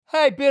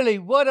Hey, Billy,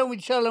 why don't we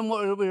tell them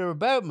what we're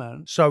about,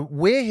 man? So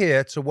we're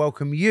here to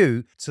welcome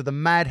you to the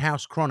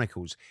Madhouse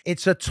Chronicles.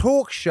 It's a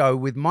talk show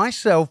with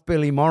myself,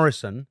 Billy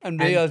Morrison. And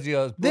me, Ozzy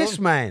Osbourne. This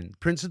man,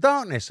 Prince of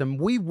Darkness. And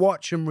we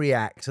watch and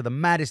react to the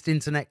maddest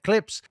internet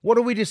clips. What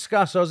do we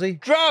discuss, Ozzy?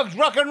 Drugs,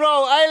 rock and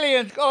roll,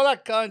 aliens, all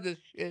that kind of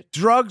shit.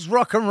 Drugs,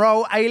 rock and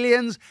roll,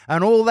 aliens,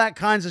 and all that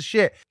kinds of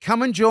shit.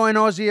 Come and join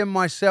Ozzy and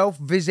myself.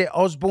 Visit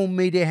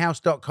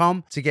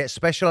osbornemediahouse.com to get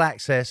special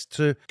access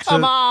to...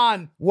 Come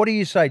on! What do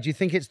you say? Do you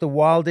think it's the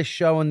wildest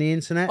show on the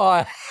internet?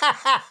 Oh.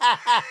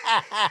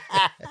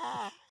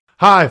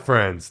 Hi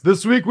friends,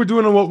 this week we're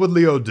doing a What Would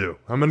Leo Do?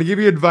 I'm going to give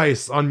you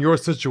advice on your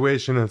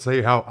situation and tell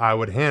you how I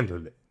would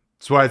handle it.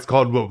 That's why it's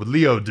called What Would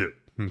Leo Do?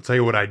 And tell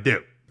you what I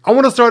do. I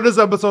want to start this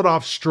episode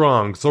off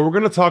strong, so we're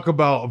going to talk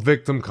about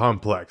victim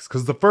complex,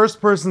 because the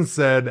first person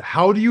said,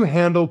 how do you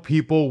handle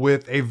people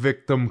with a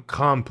victim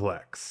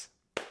complex?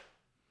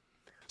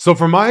 So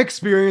from my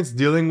experience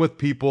dealing with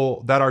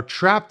people that are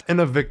trapped in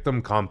a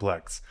victim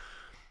complex,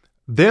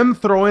 them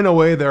throwing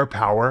away their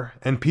power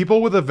and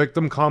people with a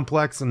victim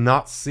complex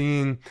not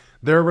seeing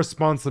their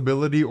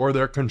responsibility or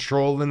their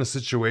control in a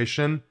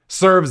situation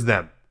serves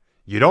them.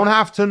 You don't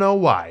have to know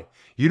why.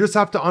 You just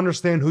have to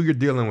understand who you're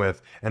dealing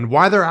with and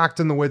why they're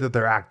acting the way that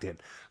they're acting.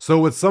 So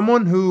with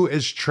someone who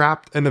is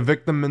trapped in a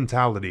victim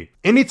mentality,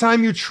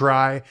 anytime you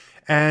try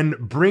and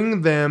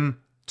bring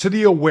them to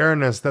the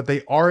awareness that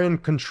they are in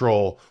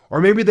control,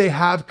 or maybe they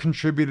have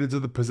contributed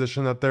to the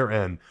position that they're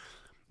in,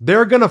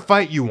 they're going to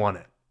fight you on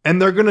it. And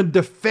they're going to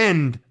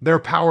defend their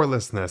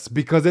powerlessness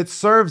because it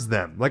serves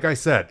them. Like I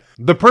said,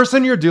 the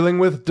person you're dealing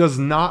with does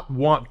not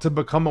want to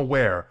become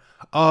aware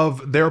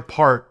of their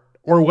part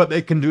or what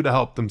they can do to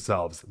help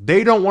themselves.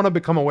 They don't want to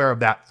become aware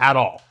of that at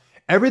all.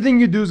 Everything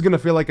you do is going to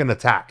feel like an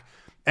attack.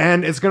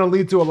 And it's going to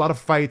lead to a lot of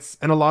fights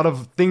and a lot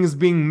of things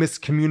being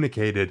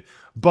miscommunicated.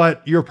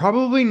 But you're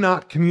probably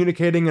not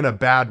communicating in a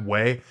bad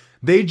way.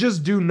 They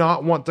just do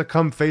not want to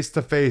come face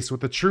to face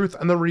with the truth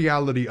and the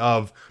reality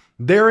of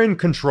they're in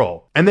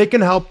control and they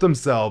can help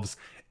themselves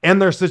and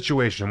their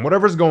situation,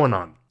 whatever's going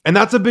on. And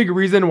that's a big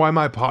reason why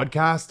my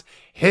podcast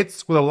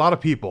hits with a lot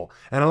of people,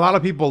 and a lot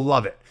of people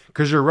love it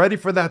because you're ready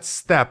for that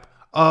step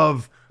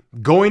of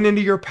going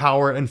into your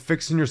power and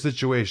fixing your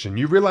situation.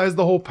 You realize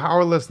the whole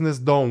powerlessness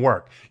don't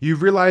work.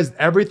 You've realized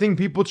everything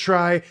people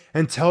try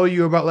and tell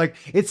you about, like,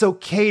 it's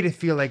okay to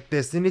feel like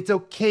this and it's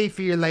okay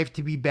for your life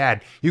to be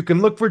bad. You can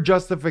look for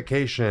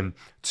justification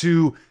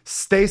to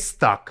stay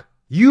stuck.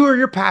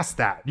 You're past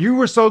that. You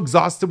were so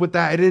exhausted with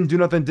that. It didn't do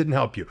nothing, didn't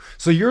help you.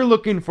 So you're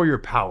looking for your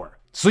power.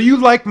 So you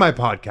like my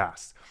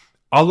podcast.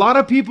 A lot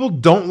of people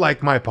don't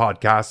like my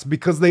podcast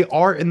because they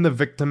are in the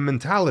victim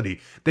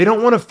mentality. They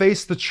don't want to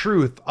face the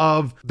truth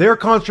of their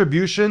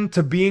contribution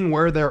to being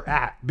where they're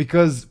at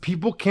because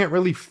people can't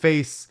really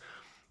face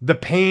the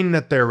pain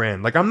that they're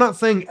in. Like, I'm not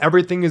saying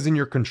everything is in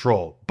your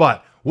control,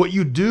 but what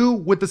you do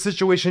with the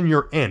situation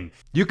you're in,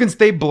 you can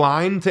stay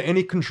blind to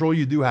any control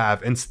you do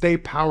have and stay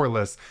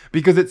powerless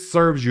because it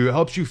serves you. It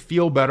helps you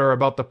feel better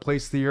about the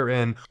place that you're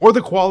in or the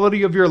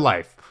quality of your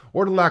life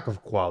or the lack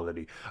of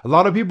quality. A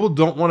lot of people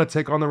don't want to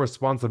take on the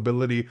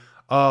responsibility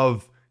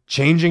of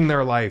changing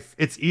their life.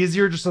 It's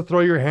easier just to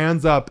throw your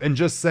hands up and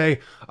just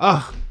say,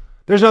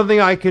 there's nothing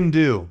I can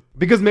do.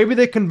 Because maybe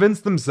they convince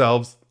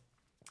themselves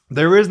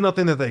there is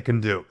nothing that they can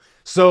do.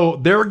 So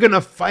they're going to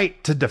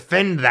fight to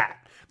defend that.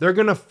 They're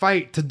going to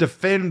fight to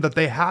defend that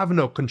they have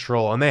no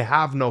control and they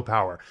have no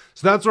power.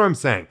 So that's what I'm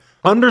saying.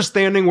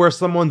 Understanding where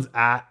someone's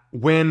at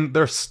when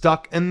they're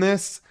stuck in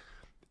this,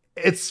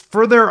 it's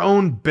for their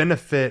own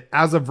benefit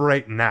as of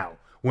right now.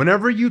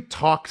 Whenever you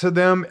talk to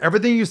them,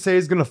 everything you say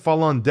is going to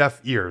fall on deaf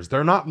ears.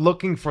 They're not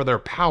looking for their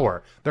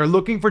power. They're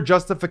looking for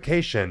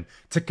justification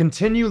to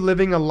continue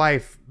living a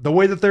life the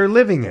way that they're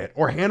living it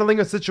or handling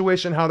a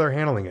situation how they're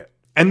handling it.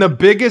 And the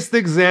biggest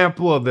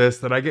example of this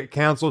that I get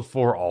canceled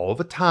for all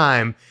the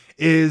time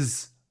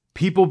is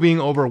people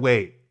being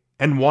overweight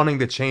and wanting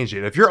to change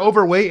it. If you're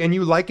overweight and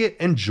you like it,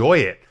 enjoy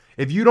it.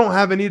 If you don't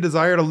have any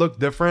desire to look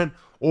different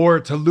or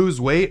to lose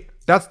weight,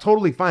 that's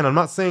totally fine. I'm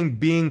not saying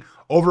being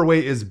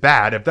overweight is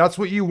bad. If that's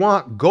what you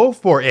want, go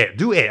for it.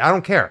 Do it. I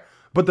don't care.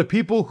 But the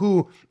people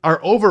who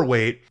are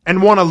overweight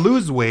and want to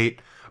lose weight,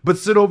 but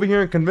sit over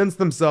here and convince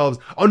themselves,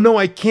 oh no,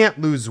 I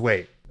can't lose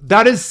weight.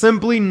 That is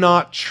simply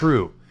not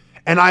true.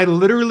 And I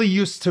literally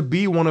used to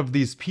be one of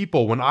these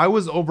people. When I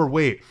was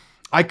overweight,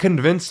 I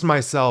convinced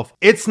myself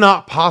it's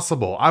not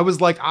possible. I was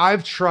like,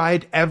 I've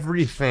tried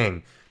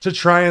everything to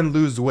try and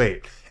lose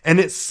weight. And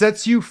it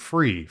sets you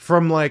free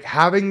from like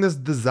having this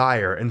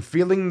desire and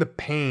feeling the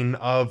pain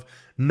of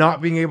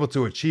not being able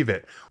to achieve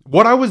it.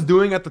 What I was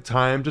doing at the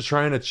time to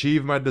try and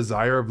achieve my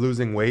desire of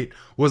losing weight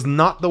was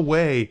not the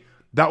way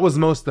that was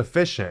most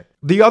efficient.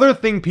 The other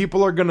thing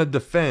people are going to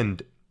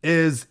defend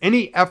is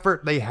any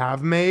effort they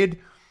have made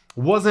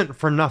wasn't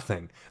for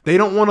nothing. They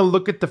don't want to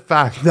look at the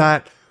fact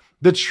that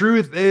the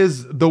truth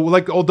is the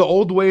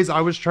old ways I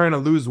was trying to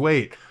lose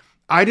weight.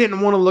 I didn't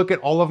want to look at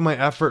all of my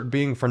effort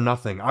being for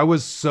nothing. I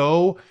was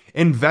so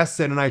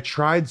invested and I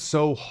tried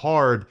so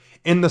hard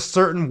in the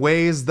certain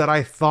ways that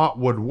I thought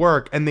would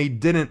work and they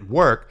didn't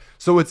work.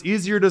 So it's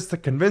easier just to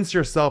convince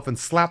yourself and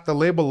slap the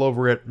label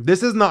over it.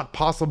 This is not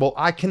possible.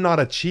 I cannot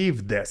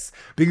achieve this,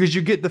 because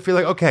you get to feel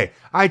like, okay,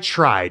 I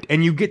tried,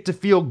 and you get to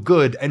feel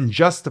good and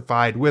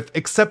justified with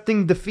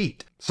accepting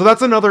defeat. So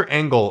that's another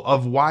angle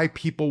of why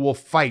people will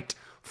fight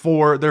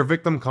for their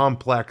victim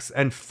complex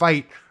and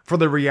fight for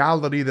the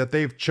reality that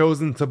they've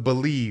chosen to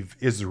believe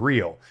is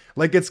real.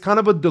 Like, it's kind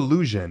of a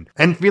delusion,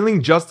 and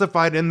feeling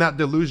justified in that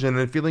delusion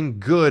and feeling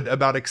good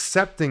about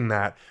accepting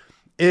that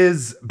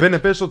is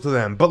beneficial to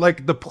them. But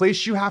like, the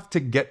place you have to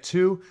get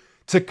to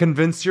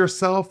convince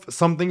yourself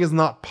something is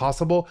not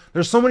possible,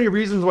 there's so many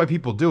reasons why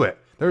people do it.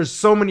 There's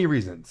so many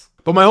reasons.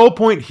 But my whole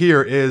point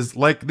here is,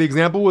 like the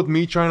example with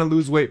me trying to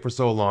lose weight for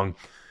so long,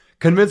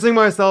 convincing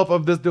myself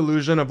of this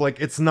delusion of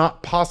like, it's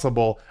not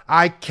possible,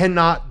 I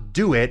cannot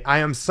do it, I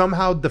am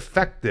somehow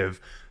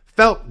defective,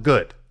 felt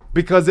good,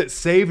 because it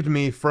saved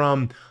me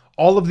from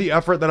all of the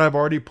effort that I've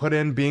already put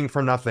in being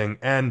for nothing,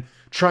 and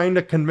trying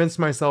to convince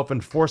myself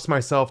and force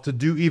myself to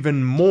do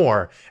even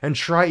more and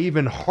try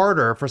even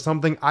harder for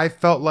something I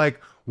felt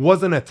like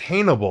wasn't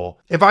attainable.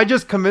 If I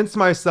just convince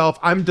myself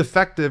I'm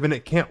defective and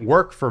it can't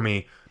work for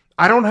me,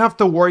 I don't have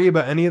to worry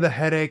about any of the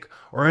headache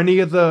or any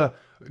of the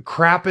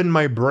crap in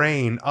my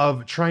brain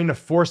of trying to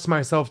force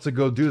myself to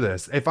go do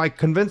this. If I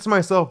convince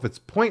myself it's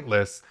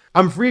pointless,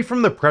 I'm free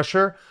from the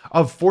pressure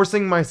of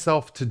forcing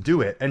myself to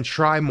do it and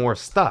try more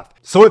stuff.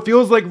 So it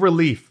feels like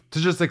relief to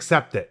just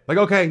accept it. Like,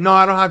 okay, no,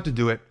 I don't have to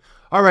do it.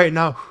 All right,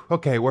 now,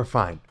 okay, we're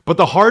fine. But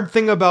the hard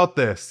thing about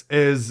this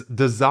is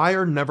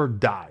desire never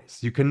dies.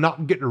 You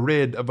cannot get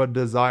rid of a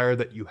desire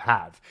that you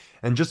have.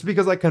 And just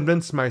because I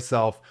convinced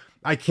myself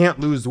I can't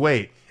lose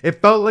weight,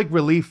 it felt like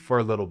relief for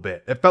a little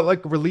bit. It felt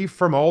like relief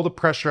from all the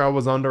pressure I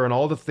was under and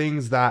all the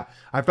things that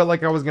I felt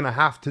like I was gonna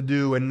have to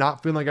do, and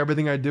not feeling like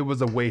everything I did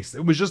was a waste.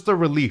 It was just a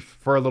relief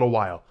for a little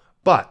while.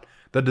 But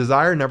the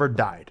desire never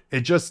died.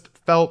 It just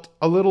felt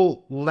a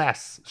little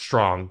less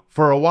strong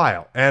for a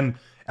while. And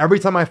every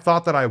time I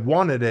thought that I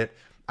wanted it,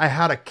 I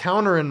had a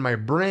counter in my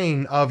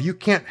brain of, you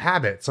can't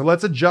have it. So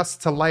let's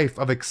adjust to life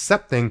of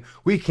accepting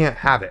we can't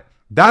have it.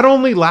 That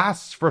only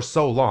lasts for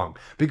so long,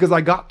 because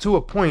I got to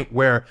a point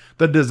where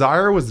the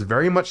desire was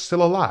very much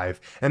still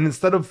alive. And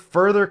instead of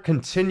further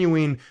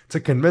continuing to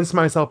convince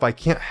myself I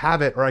can't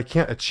have it or I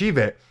can't achieve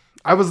it,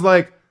 I was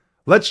like,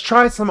 let's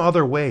try some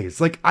other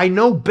ways. Like, I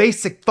know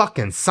basic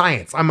fucking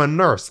science. I'm a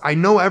nurse. I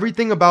know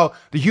everything about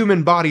the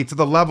human body to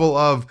the level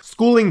of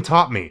schooling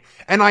taught me.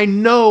 And I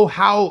know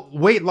how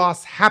weight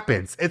loss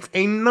happens. It's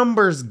a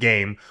numbers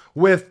game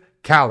with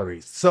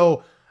calories.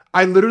 So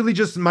I literally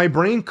just, my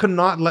brain could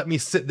not let me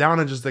sit down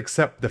and just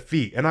accept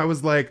defeat. And I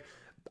was like,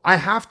 I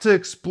have to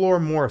explore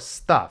more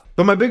stuff.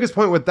 But my biggest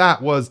point with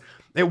that was,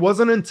 it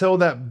wasn't until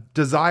that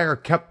desire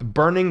kept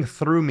burning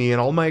through me and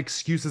all my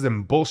excuses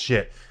and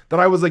bullshit that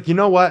I was like, you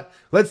know what?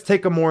 Let's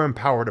take a more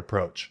empowered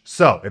approach.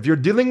 So if you're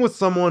dealing with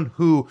someone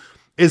who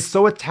is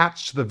so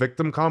attached to the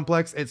victim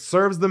complex, it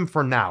serves them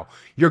for now.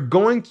 You're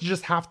going to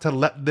just have to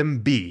let them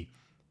be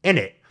in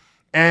it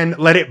and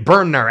let it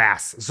burn their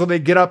ass so they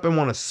get up and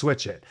want to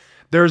switch it.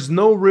 There's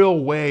no real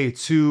way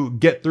to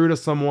get through to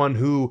someone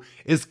who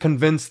is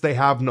convinced they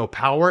have no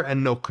power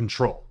and no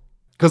control.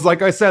 Because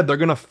like I said, they're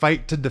going to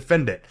fight to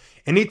defend it.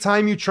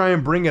 Anytime you try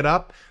and bring it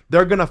up,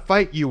 they're going to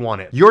fight you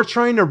on it. You're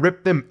trying to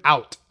rip them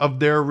out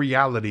of their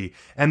reality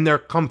and their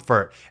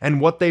comfort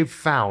and what they've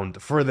found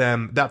for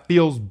them that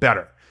feels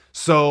better.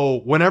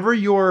 So whenever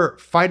you're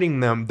fighting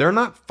them, they're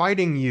not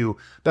fighting you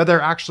that they're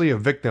actually a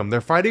victim.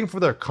 They're fighting for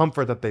their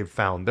comfort that they've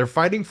found. They're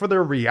fighting for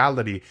their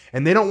reality,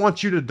 and they don't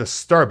want you to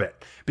disturb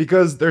it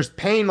because there's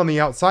pain on the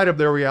outside of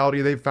their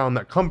reality they've found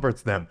that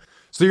comforts them.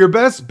 So your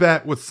best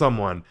bet with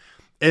someone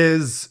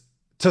is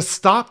to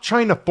stop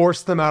trying to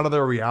force them out of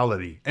their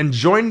reality and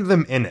join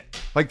them in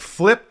it. Like,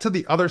 flip to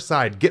the other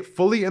side, get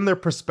fully in their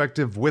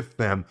perspective with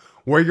them,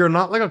 where you're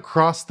not like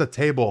across the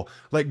table,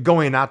 like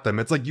going at them.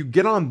 It's like you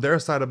get on their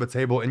side of a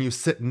table and you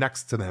sit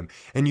next to them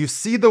and you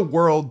see the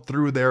world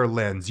through their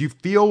lens. You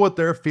feel what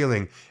they're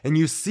feeling and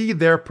you see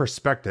their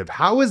perspective.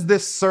 How is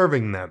this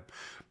serving them?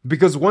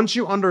 Because once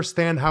you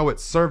understand how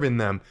it's serving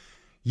them,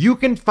 you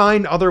can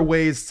find other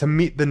ways to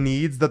meet the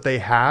needs that they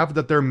have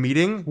that they're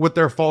meeting with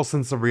their false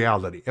sense of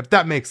reality, if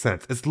that makes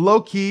sense. It's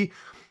low-key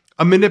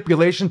a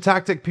manipulation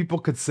tactic, people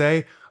could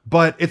say,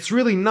 but it's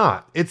really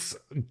not. It's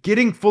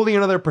getting fully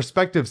into their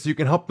perspective so you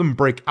can help them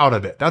break out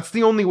of it. That's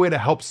the only way to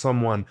help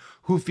someone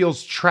who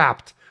feels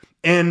trapped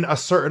in a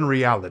certain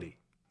reality.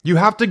 You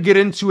have to get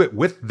into it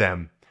with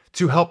them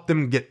to help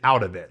them get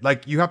out of it.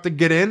 Like, you have to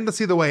get in to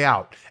see the way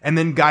out and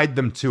then guide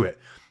them to it.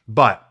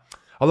 But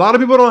a lot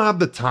of people don't have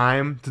the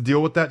time to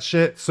deal with that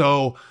shit.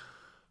 So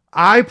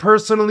I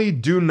personally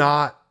do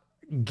not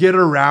get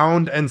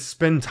around and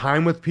spend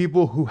time with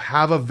people who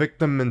have a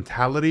victim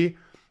mentality,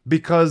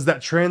 because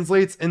that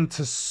translates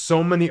into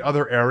so many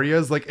other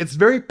areas. Like, it's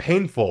very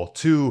painful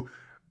to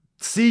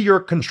see your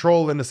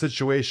control in a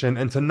situation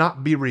and to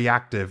not be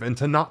reactive and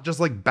to not just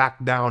like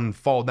back down and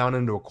fall down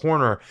into a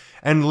corner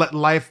and let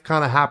life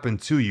kind of happen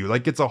to you.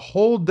 Like, it's a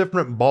whole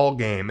different ball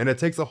game, and it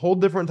takes a whole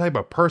different type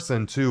of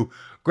person to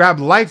grab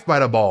life by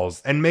the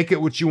balls and make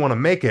it what you want to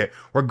make it.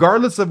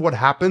 Regardless of what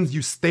happens,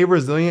 you stay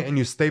resilient and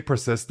you stay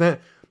persistent.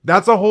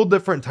 That's a whole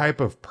different type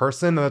of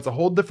person. And that's a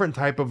whole different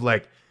type of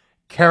like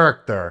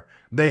character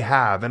they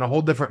have and a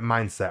whole different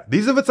mindset.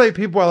 These are the type of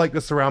people I like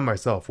to surround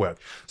myself with.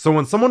 So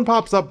when someone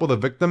pops up with a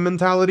victim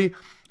mentality,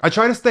 I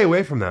try to stay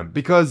away from them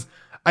because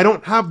I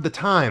don't have the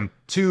time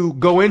to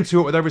go into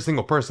it with every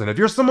single person. If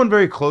you're someone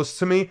very close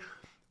to me,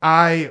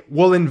 I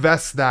will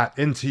invest that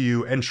into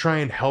you and try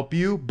and help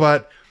you,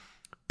 but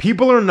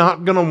people are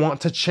not going to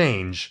want to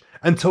change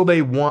until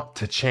they want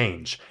to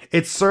change.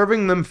 It's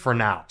serving them for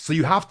now. So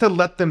you have to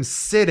let them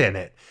sit in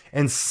it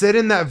and sit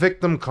in that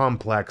victim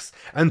complex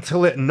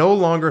until it no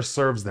longer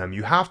serves them.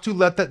 You have to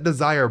let that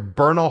desire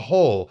burn a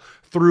hole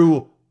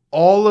through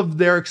all of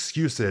their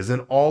excuses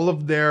and all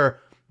of their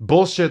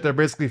bullshit they're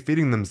basically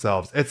feeding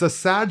themselves. It's a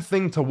sad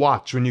thing to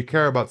watch when you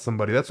care about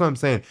somebody. That's what I'm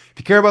saying. If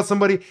you care about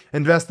somebody,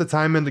 invest the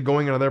time into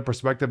going into their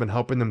perspective and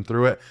helping them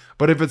through it.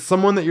 But if it's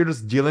someone that you're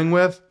just dealing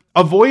with,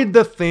 avoid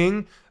the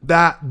thing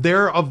that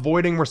they're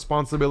avoiding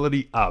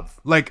responsibility of.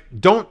 Like,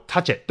 don't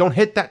touch it. Don't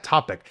hit that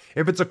topic.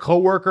 If it's a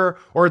coworker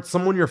or it's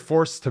someone you're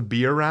forced to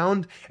be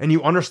around and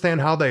you understand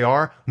how they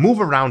are,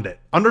 move around it.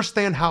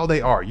 Understand how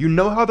they are. You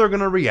know how they're going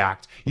to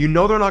react. You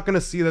know they're not going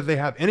to see that they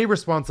have any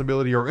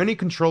responsibility or any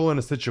control in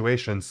a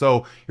situation.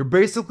 So you're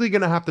basically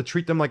going to have to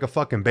treat them like a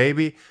fucking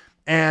baby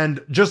and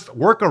just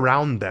work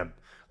around them.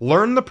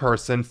 Learn the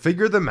person,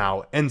 figure them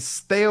out, and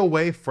stay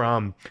away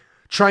from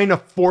trying to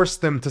force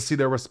them to see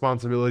their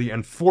responsibility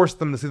and force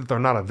them to see that they're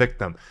not a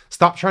victim.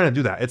 Stop trying to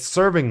do that. It's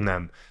serving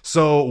them.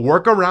 So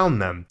work around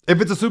them.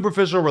 If it's a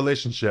superficial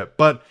relationship,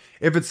 but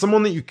if it's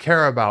someone that you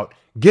care about,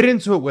 get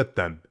into it with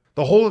them.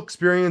 The whole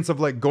experience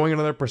of like going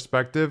into their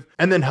perspective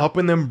and then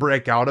helping them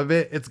break out of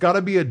it, it's got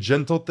to be a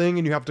gentle thing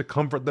and you have to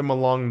comfort them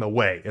along the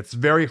way. It's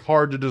very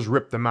hard to just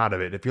rip them out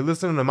of it. If you're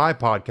listening to my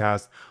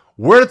podcast,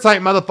 we're the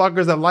type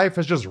motherfuckers that life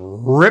has just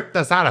ripped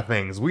us out of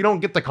things. We don't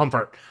get the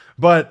comfort,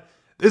 but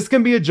this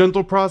can be a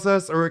gentle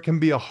process or it can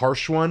be a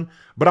harsh one,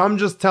 but I'm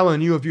just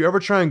telling you, if you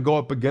ever try and go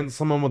up against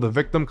someone with a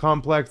victim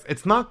complex,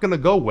 it's not going to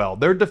go well.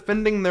 They're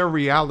defending their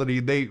reality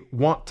they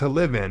want to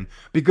live in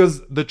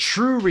because the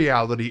true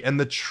reality and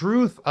the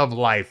truth of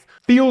life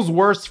feels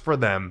worse for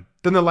them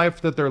than the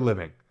life that they're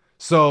living.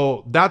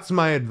 So that's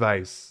my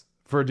advice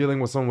for dealing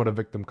with someone with a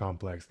victim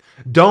complex.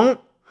 Don't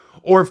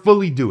or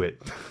fully do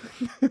it.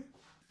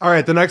 All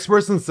right, the next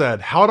person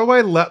said, how do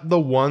I let the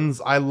ones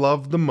I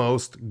love the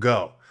most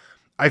go?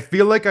 I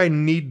feel like I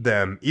need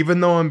them, even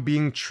though I'm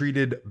being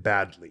treated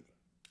badly.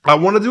 I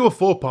want to do a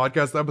full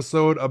podcast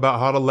episode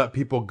about how to let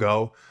people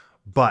go,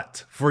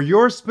 but for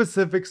your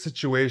specific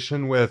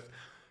situation with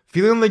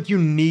feeling like you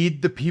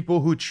need the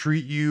people who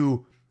treat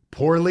you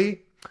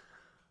poorly,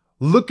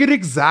 look at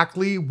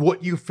exactly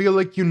what you feel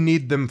like you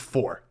need them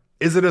for.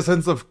 Is it a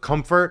sense of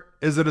comfort?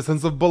 Is it a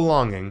sense of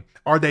belonging?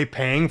 Are they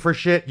paying for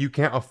shit you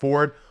can't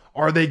afford?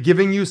 Are they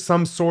giving you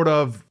some sort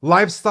of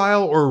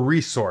lifestyle or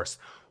resource?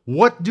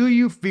 What do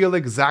you feel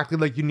exactly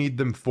like you need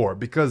them for?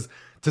 Because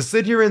to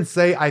sit here and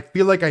say, I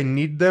feel like I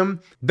need them,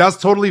 that's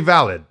totally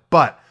valid.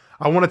 But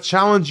I want to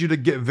challenge you to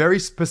get very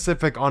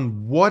specific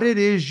on what it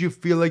is you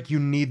feel like you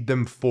need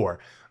them for.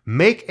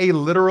 Make a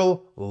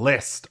literal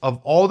list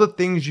of all the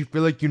things you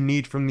feel like you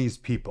need from these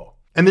people.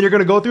 And then you're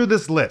going to go through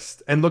this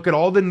list and look at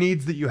all the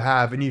needs that you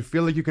have and you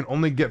feel like you can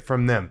only get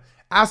from them.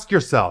 Ask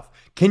yourself,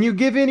 can you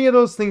give any of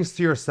those things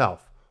to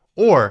yourself?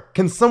 Or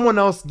can someone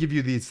else give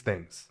you these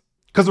things?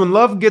 Because when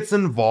love gets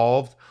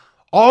involved,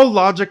 all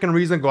logic and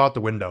reason go out the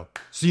window.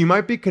 So you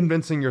might be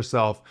convincing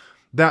yourself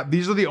that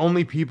these are the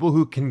only people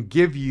who can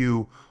give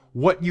you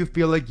what you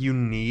feel like you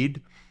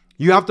need.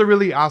 You have to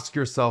really ask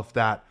yourself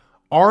that,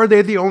 are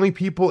they the only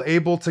people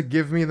able to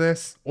give me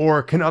this?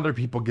 Or can other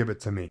people give it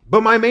to me?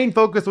 But my main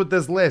focus with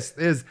this list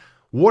is,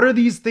 what are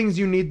these things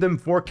you need them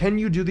for? Can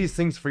you do these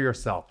things for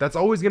yourself? That's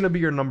always going to be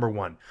your number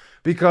one.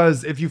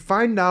 Because if you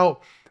find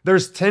out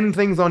there's 10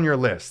 things on your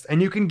list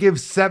and you can give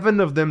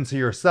 7 of them to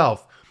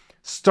yourself,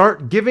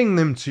 start giving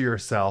them to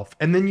yourself,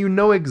 and then you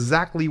know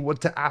exactly what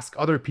to ask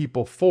other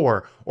people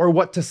for or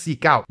what to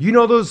seek out. You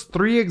know those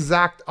 3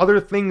 exact other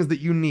things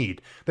that you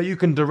need that you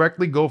can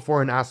directly go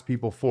for and ask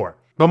people for.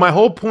 But my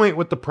whole point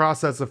with the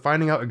process of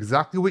finding out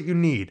exactly what you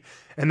need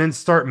and then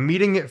start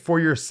meeting it for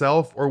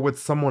yourself or with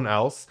someone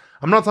else,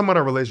 I'm not talking about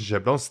a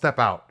relationship, don't step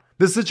out.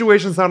 This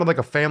situation sounded like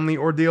a family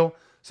ordeal,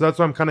 so that's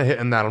why I'm kind of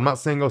hitting that. I'm not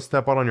saying go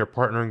step out on your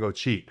partner and go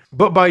cheat.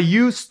 But by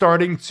you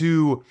starting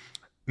to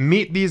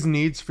meet these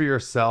needs for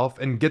yourself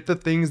and get the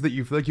things that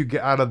you feel like you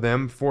get out of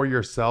them for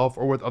yourself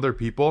or with other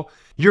people,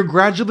 you're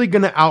gradually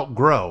going to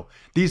outgrow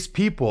these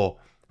people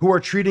who are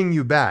treating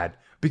you bad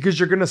because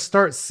you're going to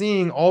start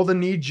seeing all the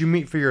needs you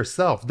meet for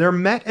yourself. They're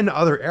met in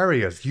other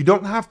areas. You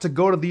don't have to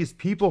go to these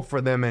people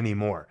for them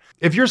anymore.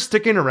 If you're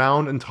sticking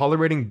around and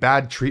tolerating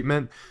bad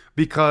treatment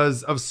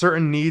because of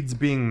certain needs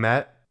being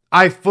met,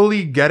 I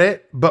fully get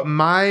it, but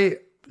my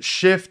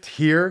shift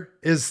here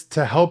is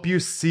to help you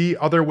see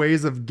other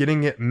ways of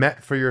getting it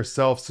met for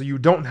yourself so you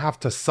don't have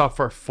to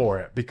suffer for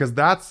it, because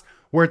that's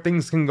where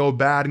things can go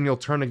bad and you'll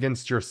turn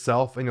against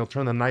yourself and you'll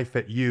turn the knife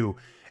at you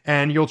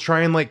And you'll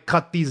try and like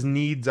cut these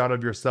needs out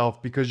of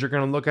yourself because you're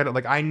going to look at it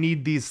like, I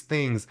need these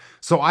things,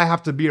 so I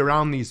have to be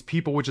around these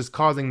people, which is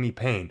causing me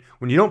pain.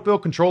 When you don't feel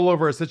control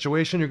over a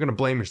situation, you're going to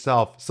blame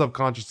yourself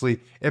subconsciously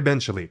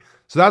eventually.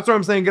 So that's what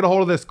I'm saying. Get a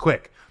hold of this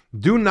quick.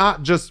 Do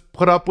not just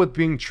put up with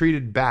being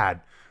treated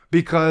bad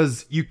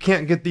because you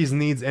can't get these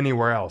needs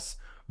anywhere else.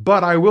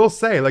 But I will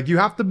say, like, you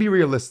have to be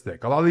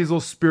realistic. A lot of these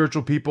little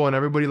spiritual people and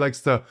everybody likes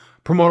to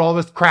promote all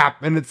this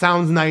crap and it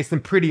sounds nice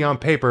and pretty on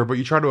paper, but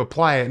you try to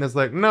apply it and it's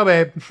like, no,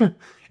 babe.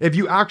 If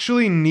you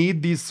actually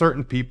need these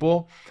certain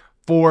people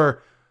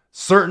for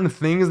certain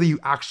things that you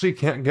actually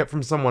can't get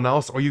from someone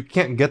else, or you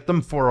can't get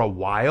them for a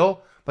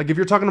while, like if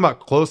you're talking about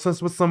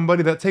closeness with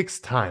somebody, that takes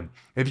time.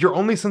 If your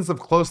only sense of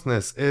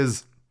closeness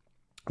is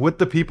with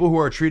the people who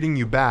are treating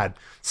you bad,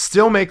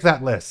 still make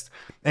that list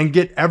and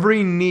get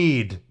every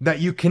need that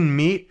you can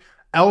meet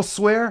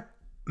elsewhere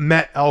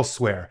met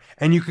elsewhere.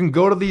 And you can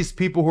go to these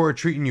people who are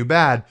treating you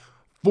bad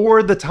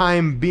for the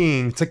time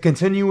being to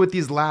continue with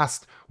these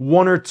last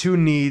 1 or 2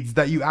 needs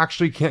that you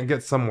actually can't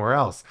get somewhere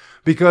else,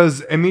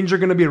 because it means you're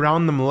going to be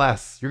around them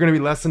less. You're going to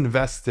be less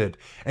invested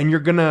and you're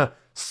going to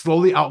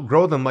slowly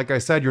outgrow them. Like I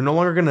said, you're no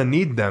longer going to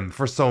need them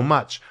for so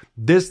much.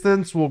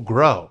 Distance will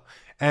grow.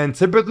 And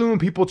typically when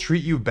people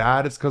treat you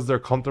bad, it's because they're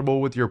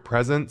comfortable with your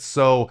presence.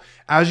 So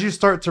as you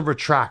start to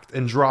retract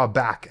and draw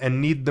back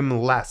and need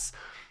them less,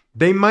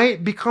 they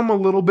might become a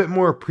little bit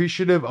more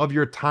appreciative of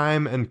your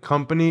time and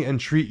company and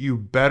treat you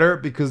better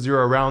because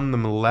you're around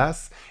them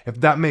less, if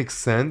that makes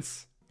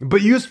sense.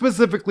 But you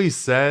specifically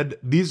said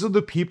these are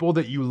the people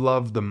that you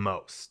love the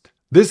most.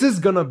 This is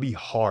gonna be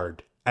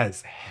hard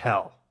as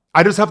hell.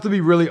 I just have to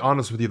be really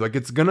honest with you. Like,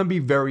 it's gonna be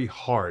very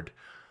hard.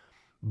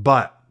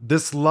 But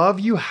this love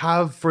you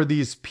have for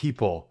these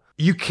people,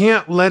 you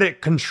can't let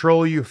it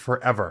control you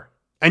forever.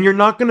 And you're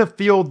not going to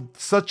feel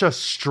such a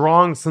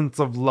strong sense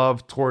of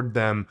love toward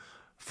them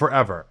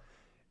forever.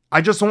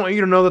 I just want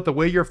you to know that the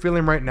way you're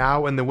feeling right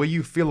now and the way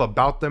you feel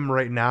about them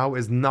right now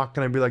is not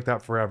going to be like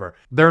that forever.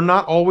 They're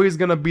not always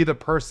going to be the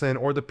person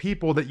or the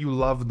people that you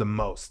love the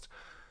most.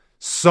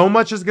 So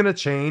much is going to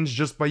change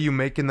just by you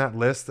making that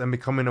list and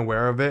becoming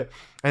aware of it.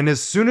 And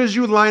as soon as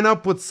you line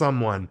up with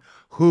someone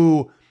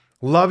who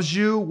loves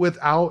you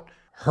without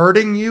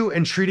hurting you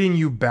and treating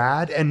you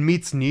bad and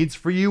meets needs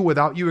for you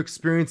without you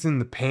experiencing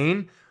the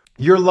pain,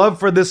 your love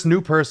for this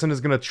new person is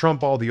going to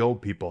trump all the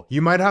old people.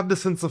 You might have the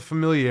sense of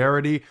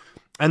familiarity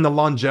and the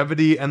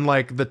longevity and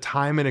like the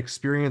time and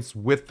experience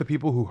with the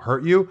people who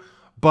hurt you,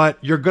 but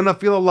you're going to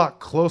feel a lot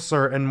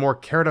closer and more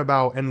cared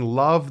about and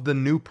love the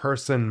new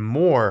person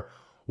more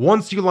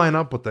once you line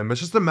up with them.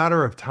 It's just a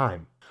matter of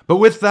time. But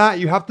with that,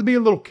 you have to be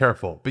a little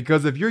careful,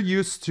 because if you're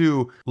used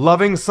to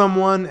loving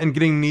someone and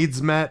getting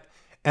needs met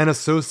and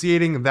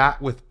associating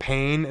that with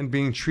pain and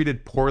being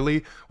treated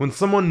poorly, when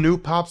someone new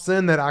pops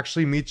in that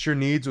actually meets your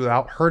needs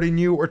without hurting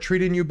you or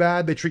treating you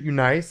bad, they treat you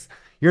nice,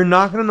 you're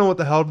not going to know what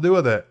the hell to do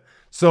with it.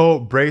 So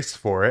brace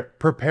for it,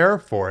 prepare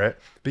for it,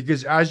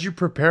 because as you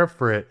prepare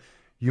for it,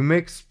 you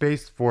make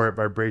space for it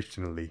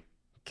vibrationally.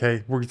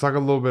 Okay, we're going to talk a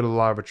little bit of the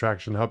law of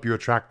attraction to help you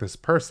attract this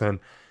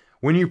person.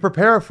 When you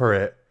prepare for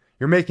it,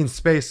 you're making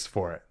space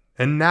for it.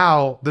 And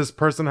now this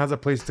person has a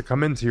place to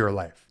come into your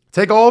life.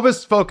 Take all of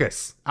this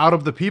focus out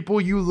of the people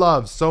you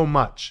love so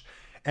much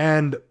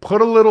and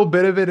put a little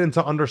bit of it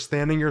into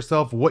understanding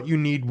yourself, what you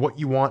need, what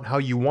you want, how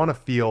you want to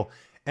feel,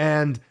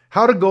 and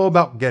how to go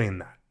about getting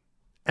that.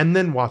 And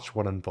then watch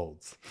what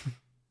unfolds.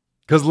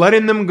 Because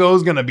letting them go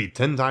is going to be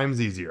 10 times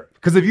easier.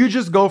 Because if you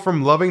just go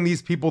from loving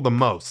these people the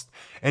most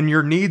and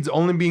your needs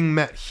only being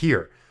met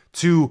here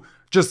to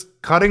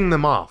just cutting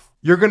them off,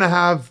 you're going to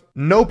have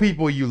no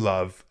people you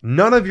love,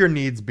 none of your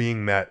needs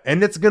being met,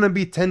 and it's going to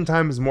be 10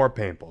 times more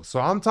painful. So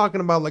I'm talking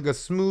about like a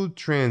smooth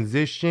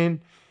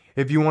transition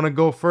if you want to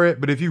go for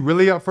it. But if you're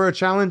really up for a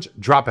challenge,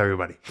 drop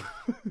everybody.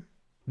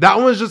 That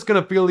one's just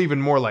going to feel even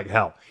more like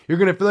hell. You're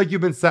going to feel like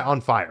you've been set on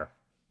fire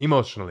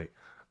emotionally,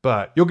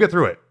 but you'll get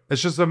through it.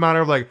 It's just a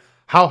matter of like,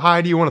 how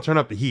high do you want to turn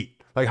up the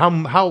heat? Like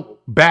how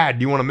bad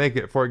do you want to make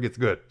it before it gets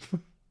good?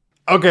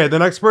 Okay, the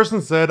next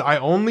person said, I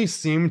only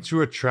seem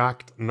to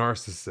attract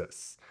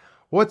narcissists.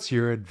 What's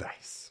your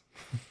advice?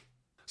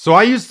 So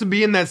I used to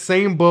be in that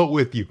same boat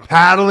with you,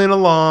 paddling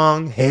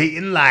along,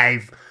 hating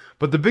life.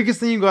 But the biggest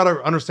thing you got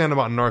to understand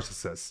about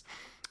narcissists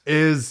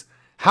is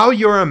how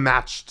you're a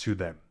match to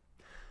them.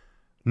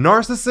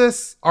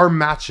 Narcissists are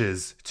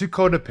matches to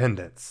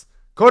codependents.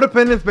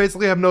 Codependents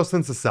basically have no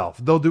sense of self.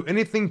 They'll do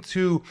anything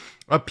to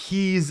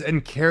appease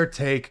and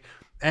caretake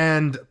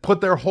and put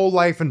their whole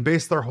life and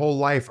base their whole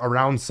life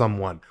around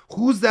someone.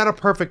 Who's that a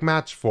perfect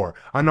match for?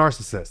 A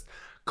narcissist.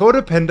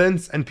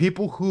 Codependents and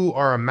people who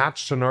are a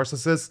match to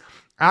narcissists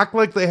act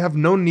like they have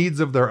no needs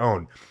of their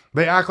own.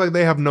 They act like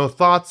they have no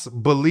thoughts,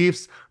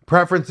 beliefs,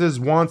 preferences,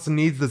 wants,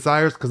 needs,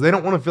 desires, because they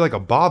don't want to feel like a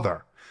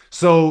bother.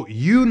 So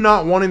you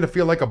not wanting to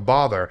feel like a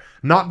bother,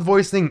 not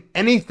voicing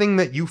anything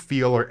that you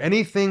feel or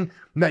anything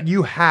that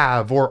you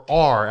have or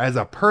are as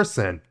a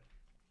person,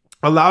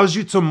 allows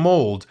you to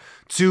mold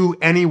to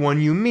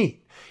anyone you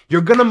meet.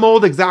 You're going to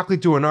mold exactly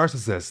to a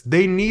narcissist.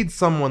 They need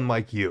someone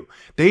like you.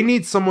 They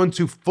need someone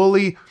to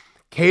fully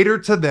cater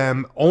to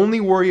them, only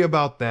worry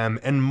about them,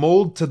 and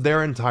mold to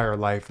their entire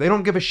life. They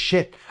don't give a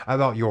shit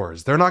about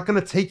yours. They're not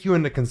going to take you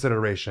into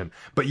consideration,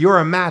 but you're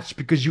a match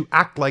because you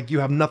act like you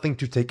have nothing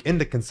to take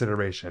into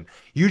consideration.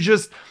 You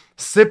just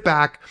sit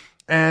back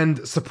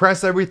and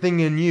suppress everything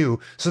in you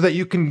so that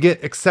you can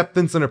get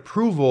acceptance and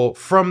approval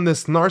from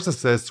this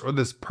narcissist or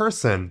this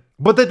person.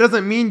 But that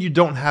doesn't mean you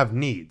don't have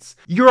needs.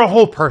 You're a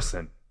whole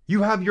person.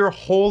 You have your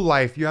whole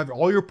life. You have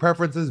all your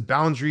preferences,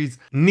 boundaries,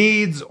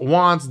 needs,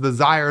 wants,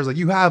 desires. Like,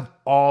 you have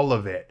all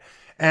of it.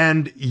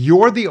 And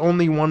you're the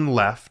only one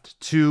left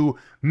to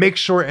make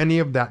sure any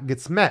of that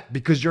gets met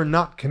because you're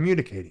not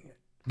communicating it.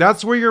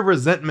 That's where your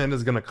resentment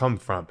is going to come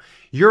from.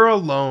 You're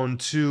alone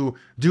to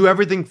do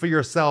everything for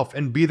yourself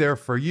and be there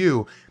for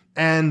you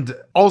and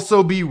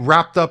also be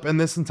wrapped up in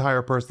this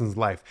entire person's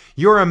life.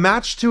 You're a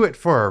match to it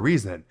for a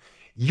reason.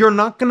 You're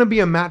not going to be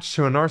a match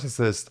to a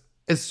narcissist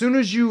as soon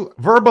as you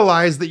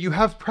verbalize that you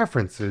have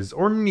preferences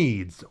or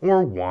needs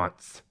or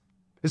wants.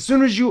 As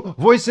soon as you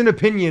voice an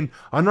opinion,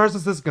 a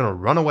narcissist is going to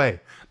run away.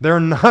 They're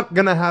not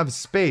going to have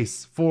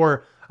space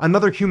for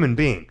another human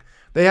being.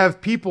 They have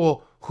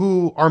people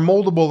who are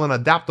moldable and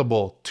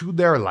adaptable to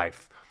their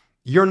life.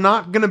 You're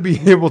not going to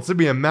be able to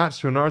be a match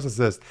to a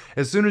narcissist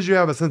as soon as you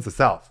have a sense of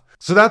self.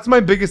 So that's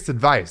my biggest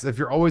advice if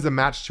you're always a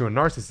match to a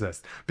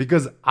narcissist,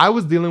 because I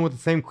was dealing with the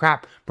same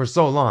crap for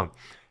so long.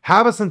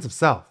 Have a sense of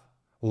self.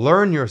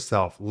 Learn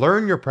yourself,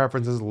 learn your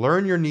preferences,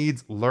 learn your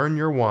needs, learn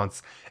your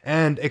wants,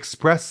 and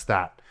express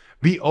that.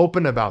 Be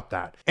open about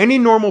that. Any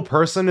normal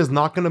person is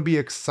not going to be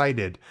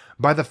excited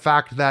by the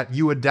fact that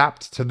you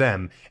adapt to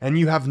them and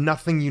you have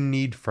nothing you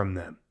need from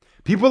them.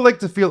 People like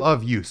to feel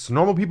of use.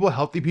 Normal people,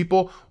 healthy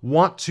people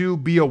want to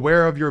be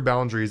aware of your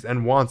boundaries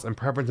and wants and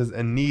preferences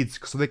and needs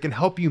so they can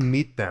help you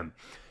meet them.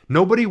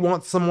 Nobody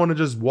wants someone to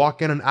just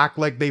walk in and act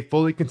like they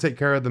fully can take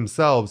care of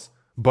themselves.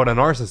 But a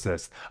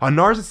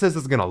narcissist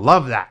is going to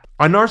love that.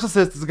 A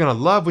narcissist is going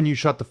to love when you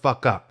shut the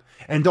fuck up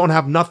and don't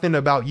have nothing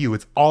about you.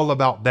 It's all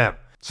about them.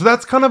 So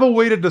that's kind of a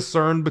way to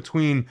discern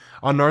between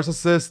a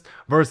narcissist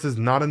versus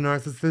not a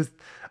narcissist.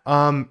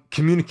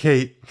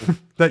 Communicate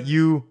that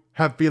you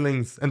have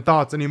feelings and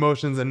thoughts and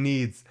emotions and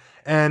needs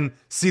and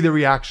see the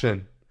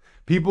reaction.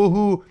 People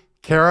who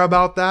care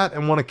about that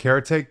and want to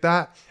caretake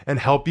that and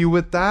help you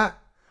with that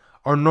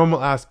are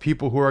normal ass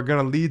people who are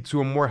going to lead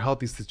to a more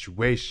healthy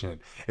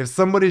situation. If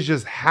somebody's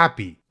just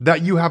happy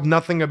that you have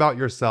nothing about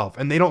yourself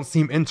and they don't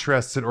seem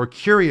interested or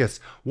curious,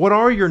 what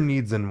are your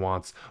needs and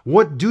wants?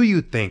 What do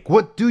you think?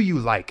 What do you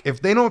like? If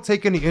they don't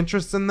take any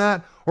interest in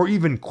that or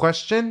even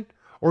question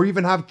or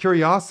even have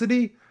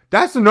curiosity,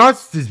 that's a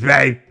narcissist,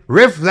 babe.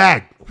 Red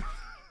flag.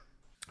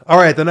 All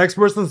right, the next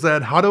person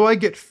said, how do I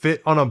get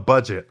fit on a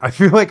budget? I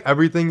feel like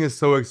everything is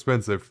so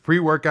expensive.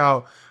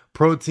 Pre-workout,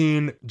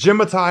 protein,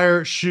 gym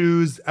attire,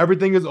 shoes,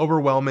 everything is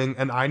overwhelming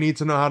and I need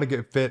to know how to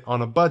get fit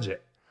on a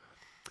budget.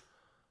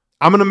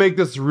 I'm going to make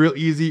this real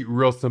easy,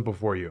 real simple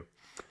for you.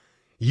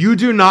 You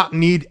do not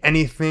need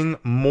anything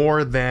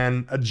more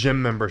than a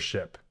gym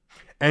membership.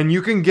 And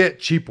you can get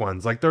cheap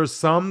ones. Like there's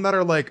some that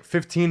are like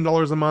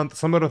 $15 a month,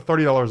 some that are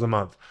 $30 a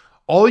month.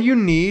 All you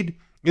need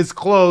is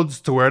clothes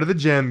to wear to the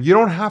gym. You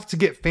don't have to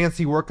get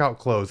fancy workout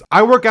clothes.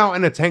 I work out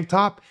in a tank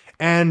top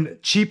and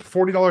cheap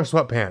 $40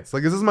 sweatpants.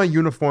 Like this is my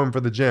uniform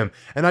for the gym.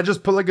 And I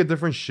just put like a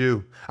different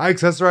shoe. I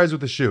accessorize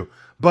with the shoe.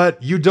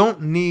 But you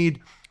don't need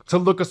to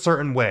look a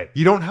certain way.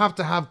 You don't have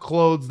to have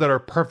clothes that are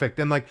perfect.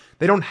 And like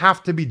they don't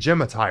have to be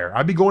gym attire.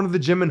 I'd be going to the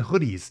gym in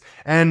hoodies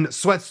and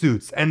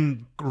sweatsuits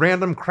and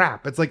random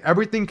crap. It's like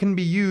everything can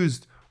be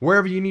used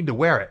wherever you need to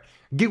wear it.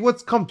 Get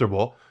what's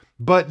comfortable,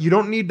 but you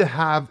don't need to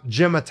have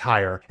gym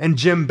attire and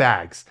gym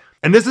bags.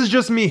 And this is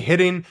just me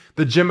hitting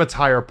the gym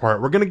attire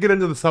part. We're going to get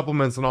into the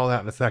supplements and all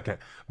that in a second.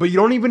 But you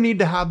don't even need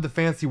to have the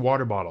fancy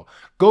water bottle.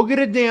 Go get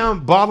a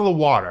damn bottle of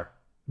water.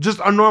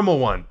 Just a normal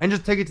one. And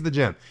just take it to the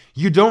gym.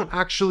 You don't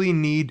actually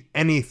need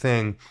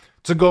anything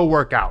to go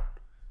work out.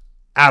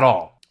 At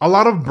all. A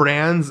lot of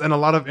brands and a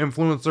lot of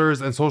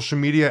influencers and social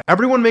media,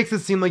 everyone makes it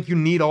seem like you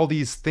need all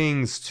these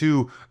things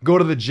to go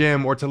to the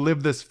gym or to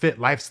live this fit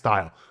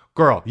lifestyle.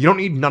 Girl, you don't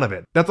need none of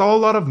it. That's all a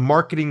lot of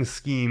marketing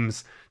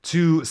schemes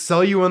to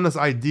sell you on this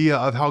idea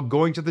of how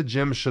going to the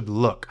gym should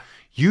look.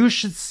 You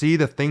should see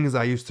the things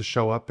I used to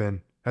show up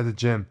in at the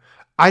gym.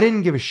 I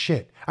didn't give a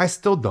shit. I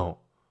still don't.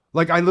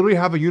 Like, I literally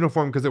have a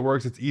uniform because it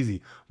works. It's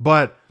easy.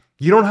 But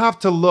you don't have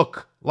to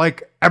look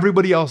like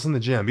everybody else in the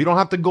gym. You don't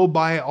have to go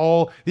buy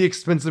all the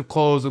expensive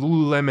clothes, the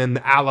Lululemon,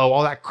 the Aloe,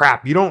 all that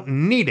crap. You don't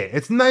need it.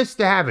 It's nice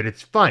to have it.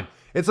 It's fun.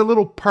 It's a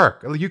little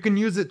perk. You can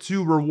use it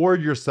to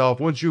reward yourself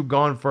once you've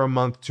gone for a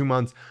month, 2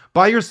 months.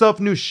 Buy yourself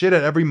new shit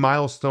at every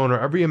milestone or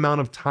every amount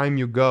of time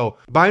you go.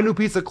 Buy a new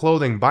piece of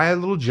clothing. Buy a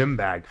little gym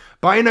bag.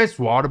 Buy a nice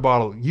water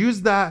bottle.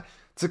 Use that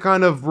to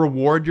kind of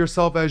reward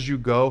yourself as you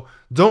go.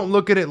 Don't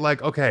look at it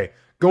like, okay,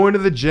 going to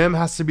the gym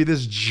has to be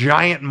this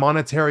giant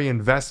monetary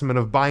investment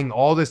of buying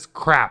all this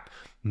crap.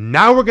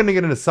 Now we're going to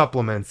get into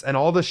supplements and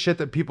all the shit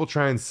that people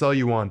try and sell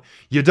you on.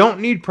 You don't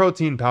need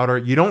protein powder.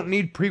 You don't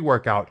need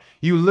pre-workout.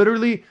 You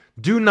literally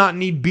do not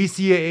need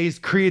BCAAs,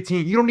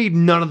 creatine. You don't need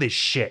none of this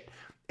shit.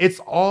 It's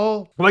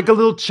all like a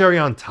little cherry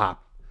on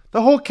top.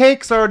 The whole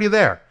cake's already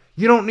there.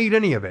 You don't need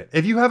any of it.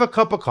 If you have a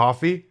cup of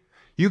coffee,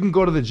 you can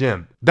go to the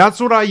gym. That's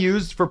what I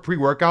used for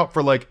pre-workout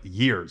for like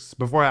years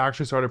before I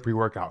actually started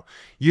pre-workout.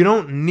 You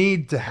don't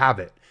need to have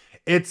it.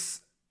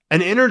 It's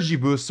an energy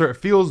booster. It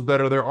feels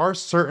better. There are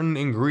certain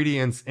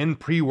ingredients in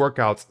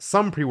pre-workouts,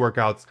 some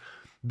pre-workouts,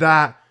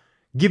 that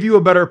give you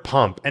a better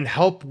pump and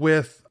help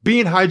with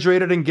being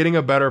hydrated and getting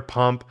a better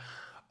pump.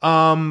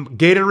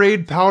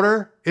 Gatorade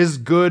powder is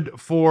good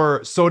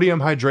for sodium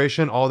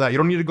hydration, all that. You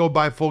don't need to go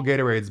buy full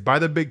Gatorades. Buy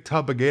the big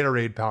tub of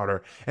Gatorade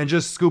powder and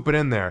just scoop it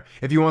in there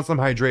if you want some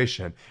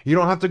hydration. You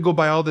don't have to go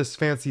buy all this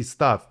fancy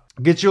stuff.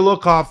 Get your little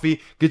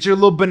coffee, get your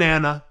little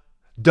banana,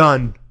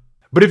 done.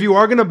 But if you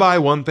are going to buy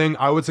one thing,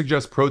 I would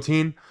suggest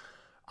protein.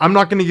 I'm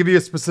not going to give you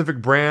a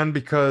specific brand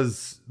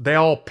because they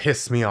all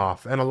piss me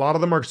off. And a lot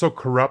of them are so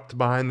corrupt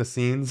behind the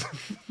scenes.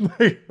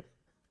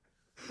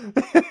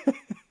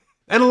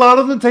 And a lot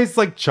of them taste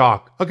like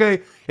chalk.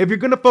 Okay, if you're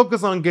going to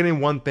focus on getting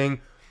one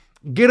thing,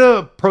 get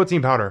a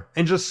protein powder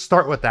and just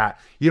start with that.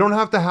 You don't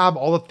have to have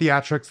all the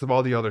theatrics of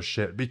all the other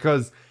shit.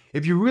 Because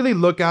if you really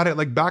look at it,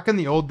 like back in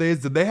the old days,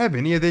 did they have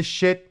any of this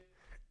shit?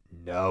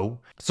 No.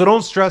 So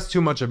don't stress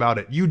too much about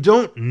it. You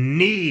don't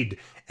need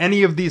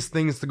any of these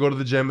things to go to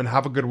the gym and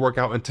have a good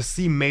workout and to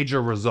see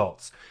major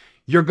results.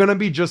 You're going to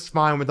be just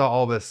fine without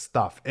all this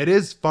stuff. It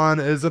is fun.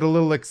 Is it a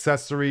little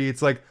accessory?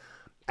 It's like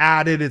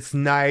added. It's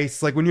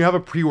nice. Like when you have a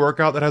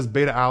pre-workout that has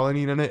beta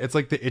alanine in it, it's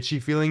like the itchy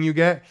feeling you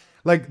get.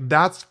 Like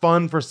that's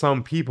fun for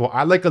some people.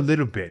 I like a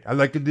little bit. I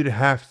like to do the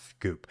half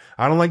scoop.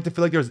 I don't like to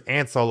feel like there's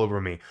ants all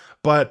over me.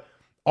 But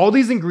all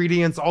these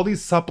ingredients, all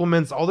these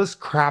supplements, all this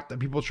crap that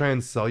people try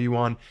and sell you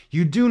on,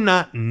 you do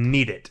not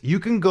need it. You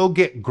can go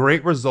get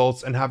great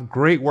results and have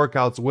great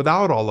workouts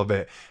without all of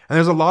it. And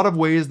there's a lot of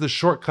ways to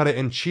shortcut it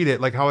and cheat it,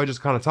 like how I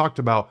just kind of talked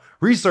about.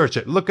 Research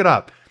it, look it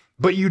up.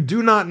 But you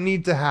do not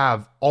need to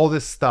have all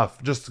this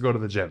stuff just to go to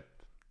the gym.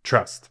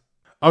 Trust.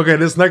 Okay,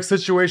 this next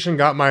situation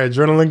got my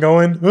adrenaline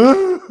going.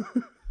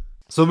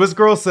 So this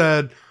girl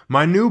said,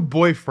 my new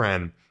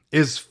boyfriend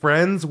is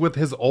friends with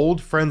his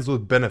old friends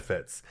with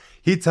benefits.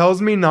 He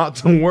tells me not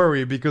to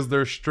worry because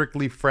they're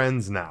strictly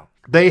friends now.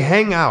 They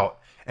hang out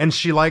and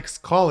she likes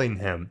calling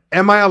him.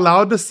 Am I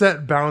allowed to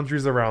set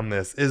boundaries around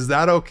this? Is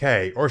that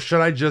okay? Or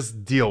should I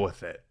just deal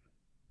with it?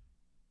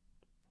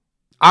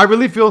 I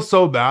really feel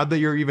so bad that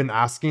you're even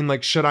asking,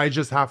 like, should I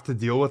just have to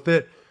deal with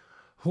it?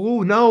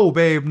 Oh, no,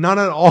 babe, not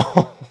at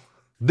all.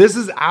 This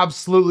is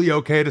absolutely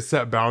okay to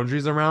set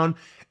boundaries around.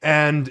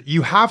 And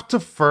you have to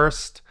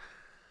first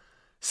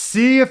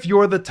see if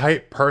you're the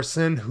type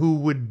person who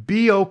would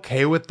be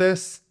okay with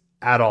this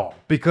at all.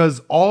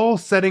 Because all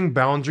setting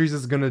boundaries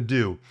is going to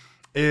do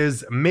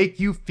is make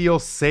you feel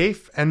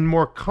safe and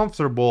more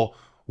comfortable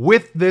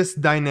with this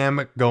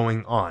dynamic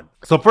going on.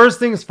 So first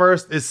things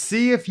first is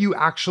see if you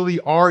actually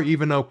are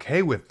even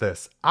okay with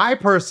this. I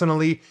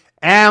personally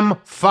am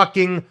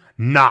fucking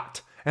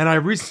not. And I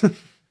recently...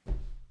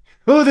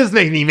 Oh, this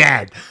makes me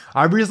mad.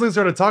 I recently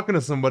started talking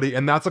to somebody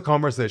and that's a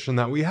conversation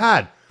that we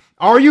had.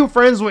 Are you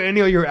friends with any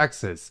of your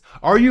exes?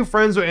 Are you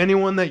friends with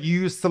anyone that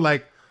you used to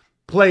like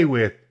play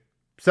with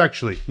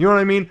sexually? You know what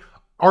I mean?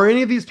 Are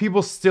any of these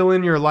people still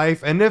in your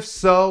life? And if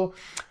so,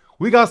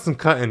 we got some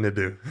cutting to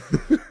do.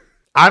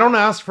 I don't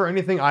ask for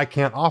anything I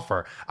can't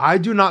offer. I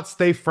do not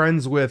stay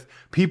friends with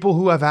people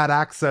who have had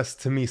access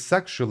to me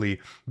sexually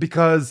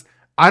because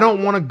I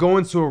don't want to go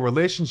into a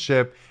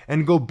relationship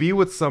and go be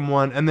with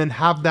someone and then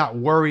have that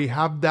worry,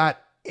 have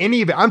that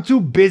any of it. I'm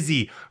too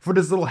busy for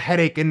this little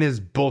headache and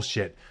this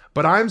bullshit.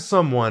 But I'm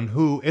someone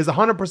who is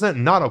 100%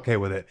 not okay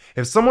with it.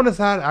 If someone has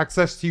had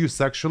access to you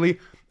sexually,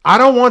 I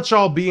don't want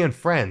y'all being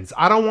friends.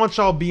 I don't want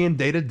y'all being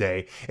day to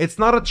day. It's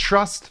not a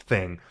trust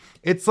thing.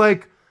 It's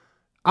like,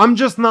 I'm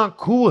just not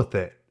cool with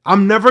it.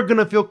 I'm never going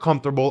to feel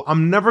comfortable.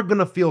 I'm never going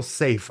to feel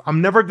safe.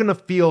 I'm never going to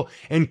feel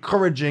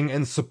encouraging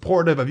and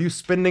supportive of you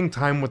spending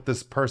time with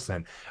this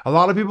person. A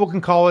lot of people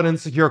can call it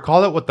insecure.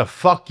 Call it what the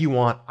fuck you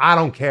want. I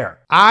don't care.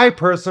 I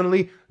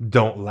personally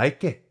don't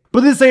like it.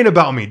 But this ain't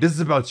about me. This is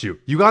about you.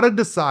 You got to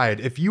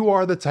decide if you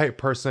are the type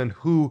person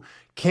who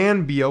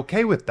can be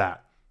okay with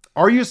that.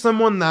 Are you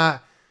someone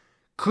that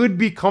could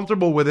be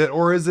comfortable with it,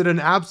 or is it an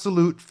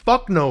absolute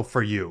fuck no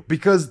for you?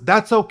 Because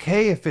that's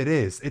okay if it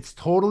is. It's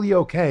totally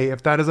okay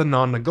if that is a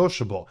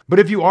non-negotiable. But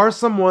if you are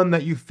someone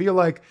that you feel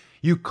like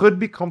you could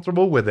be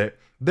comfortable with it,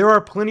 there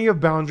are plenty of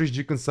boundaries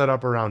you can set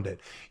up around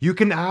it. You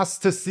can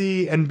ask to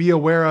see and be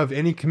aware of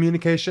any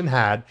communication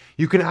had.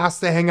 You can ask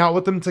to hang out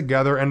with them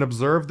together and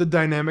observe the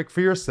dynamic for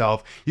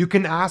yourself. You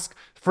can ask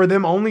for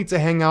them only to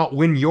hang out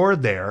when you're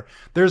there.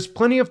 There's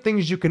plenty of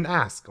things you can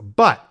ask,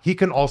 but he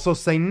can also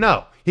say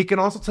no. He can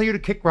also tell you to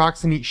kick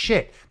rocks and eat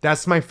shit.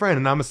 That's my friend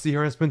and I'm gonna see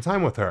her and spend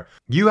time with her.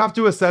 You have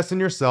to assess in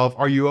yourself,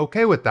 are you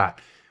okay with that?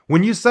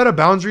 When you set a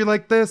boundary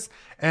like this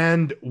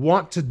and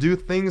want to do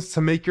things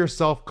to make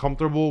yourself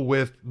comfortable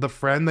with the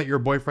friend that your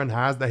boyfriend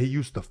has that he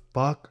used to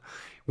fuck,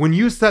 when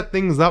you set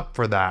things up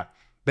for that,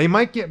 they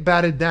might get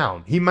batted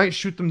down. He might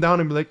shoot them down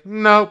and be like,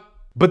 nope.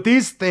 But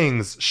these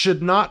things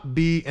should not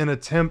be an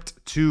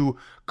attempt to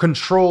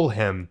control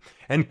him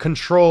and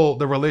control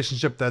the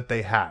relationship that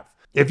they have.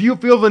 If you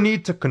feel the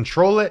need to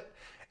control it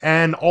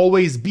and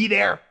always be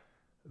there,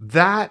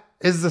 that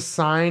is a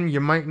sign you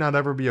might not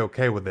ever be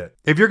okay with it.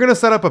 If you're going to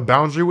set up a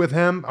boundary with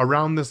him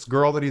around this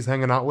girl that he's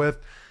hanging out with,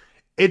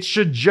 it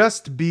should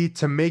just be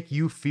to make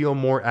you feel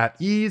more at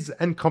ease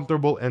and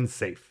comfortable and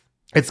safe.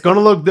 It's going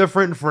to look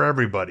different for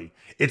everybody.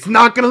 It's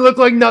not going to look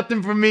like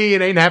nothing for me.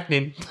 It ain't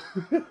happening.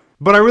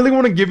 But I really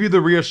want to give you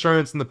the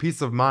reassurance and the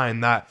peace of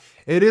mind that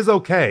it is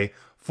okay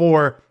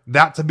for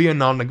that to be a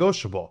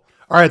non-negotiable.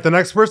 All right, the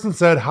next person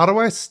said, how do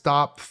I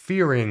stop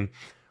fearing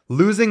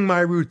losing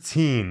my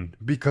routine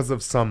because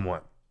of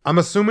someone? I'm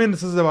assuming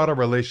this is about a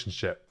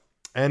relationship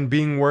and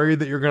being worried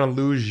that you're going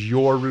to lose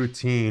your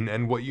routine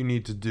and what you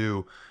need to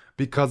do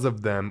because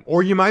of them.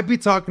 Or you might be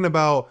talking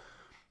about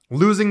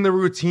losing the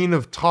routine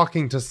of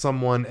talking to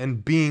someone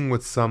and being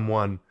with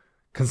someone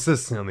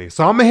consistently.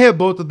 So I'm going to hit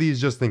both of these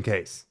just in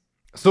case.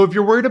 So if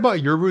you're worried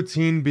about your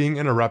routine being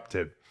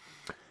interrupted,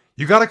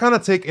 you got to kind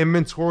of take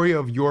inventory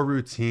of your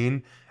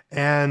routine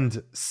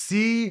and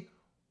see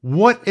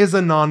what is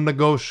a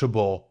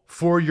non-negotiable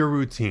for your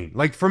routine.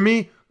 Like for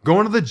me,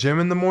 going to the gym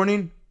in the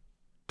morning,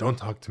 don't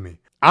talk to me.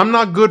 I'm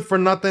not good for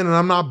nothing and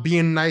I'm not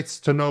being nice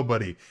to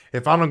nobody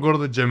if I don't go to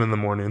the gym in the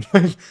morning.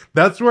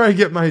 That's where I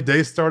get my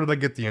day started. I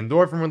get the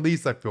endorphin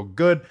release. I feel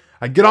good.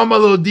 I get all my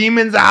little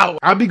demons out.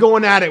 I'll be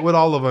going at it with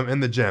all of them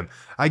in the gym.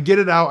 I get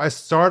it out. I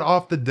start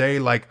off the day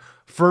like,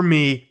 for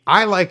me,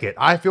 I like it.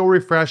 I feel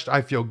refreshed.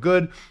 I feel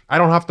good. I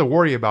don't have to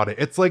worry about it.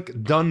 It's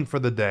like done for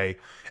the day.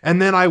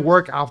 And then I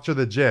work after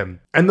the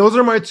gym. And those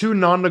are my two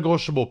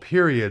non-negotiable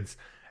periods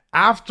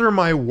after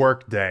my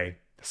work day.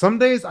 Some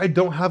days I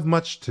don't have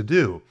much to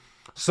do,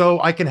 so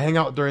I can hang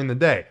out during the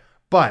day.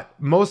 But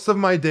most of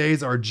my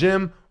days are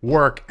gym,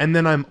 work, and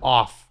then I'm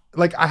off.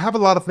 Like I have a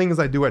lot of things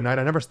I do at night.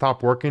 I never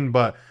stop working,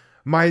 but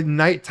my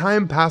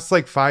nighttime past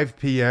like 5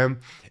 p.m.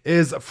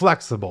 is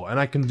flexible and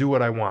I can do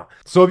what I want.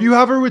 So if you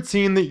have a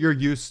routine that you're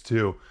used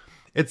to,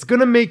 it's going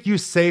to make you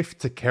safe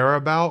to care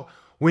about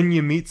when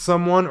you meet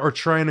someone or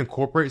try and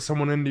incorporate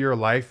someone into your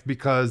life,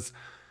 because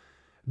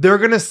they're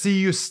going to see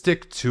you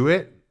stick to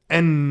it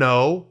and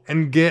know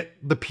and get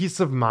the peace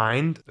of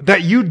mind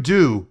that you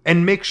do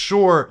and make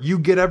sure you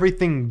get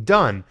everything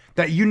done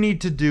that you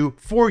need to do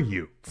for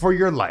you, for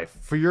your life,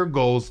 for your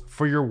goals,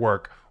 for your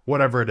work,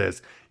 whatever it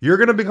is. You're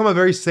going to become a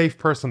very safe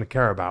person to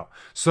care about.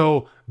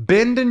 So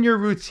bend in your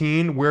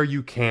routine where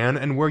you can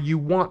and where you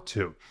want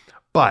to,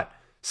 but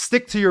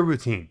stick to your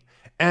routine.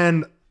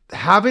 And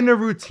having a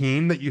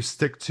routine that you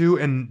stick to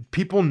and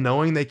people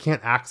knowing they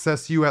can't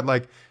access you at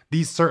like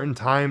these certain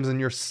times and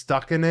you're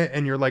stuck in it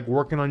and you're like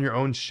working on your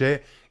own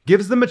shit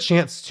gives them a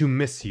chance to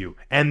miss you.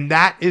 And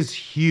that is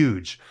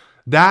huge.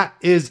 That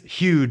is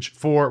huge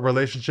for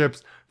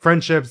relationships,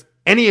 friendships,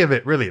 any of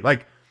it really.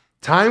 Like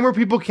time where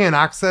people can't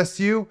access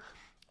you.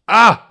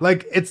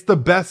 Like it's the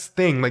best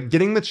thing. Like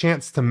getting the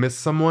chance to miss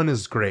someone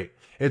is great.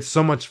 It's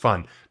so much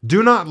fun.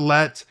 Do not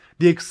let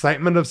the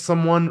excitement of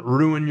someone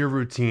ruin your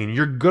routine.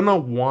 You're gonna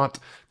want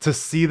to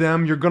see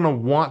them. You're gonna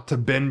want to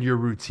bend your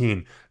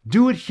routine.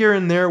 Do it here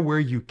and there where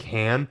you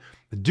can.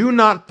 Do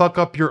not fuck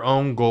up your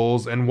own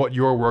goals and what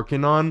you're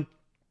working on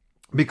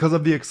because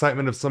of the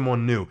excitement of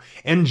someone new.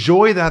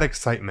 Enjoy that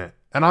excitement.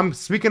 And I'm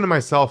speaking to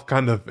myself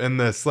kind of in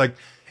this, like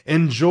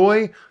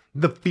enjoy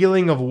the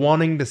feeling of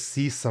wanting to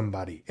see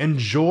somebody.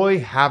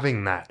 Enjoy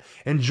having that.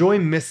 Enjoy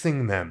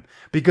missing them,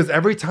 because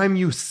every time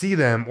you see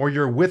them or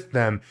you're with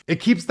them, it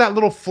keeps that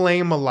little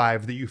flame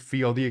alive that you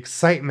feel, the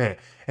excitement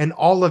and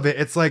all of it.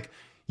 It's like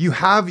you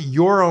have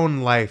your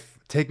own life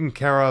taken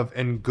care of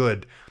and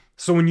good.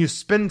 So when you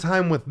spend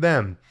time with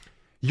them,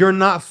 you're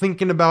not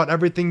thinking about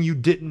everything you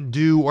didn't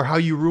do or how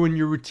you ruined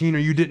your routine or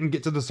you didn't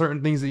get to the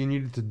certain things that you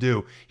needed to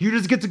do. You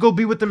just get to go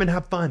be with them and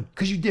have fun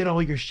because you did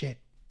all your shit.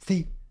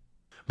 See?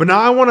 But now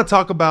I want to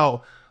talk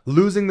about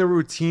losing the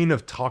routine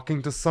of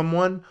talking to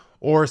someone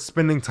or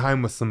spending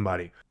time with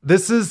somebody.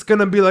 This is going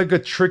to be like a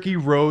tricky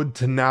road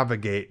to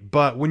navigate,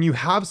 but when you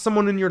have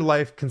someone in your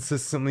life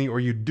consistently or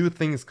you do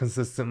things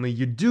consistently,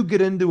 you do get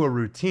into a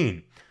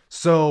routine.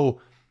 So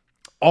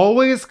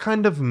always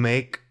kind of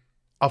make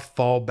a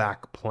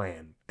fallback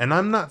plan. And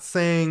I'm not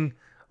saying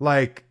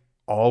like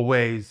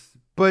always,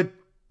 but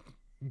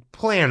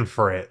plan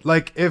for it.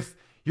 Like if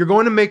you're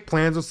going to make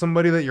plans with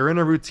somebody that you're in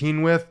a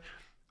routine with,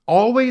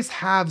 always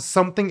have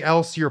something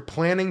else you're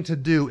planning to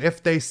do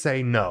if they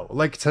say no.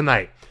 Like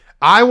tonight,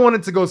 I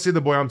wanted to go see the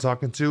boy I'm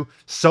talking to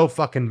so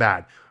fucking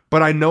bad,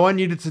 but I know I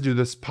needed to do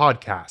this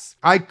podcast.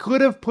 I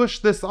could have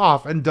pushed this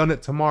off and done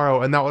it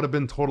tomorrow, and that would have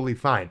been totally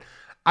fine.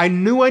 I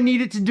knew I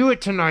needed to do it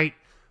tonight,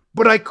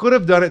 but I could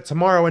have done it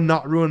tomorrow and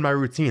not ruin my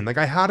routine. Like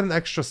I had an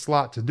extra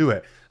slot to do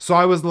it. So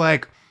I was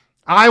like,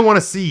 I want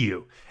to see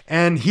you.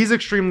 And he's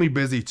extremely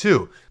busy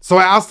too. So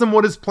I asked him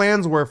what his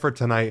plans were for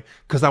tonight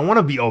because I want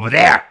to be over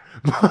there.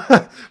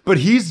 But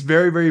he's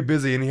very, very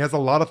busy and he has a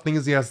lot of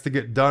things he has to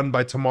get done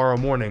by tomorrow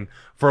morning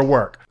for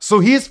work. So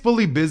he's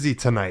fully busy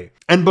tonight.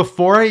 And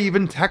before I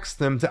even text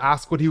him to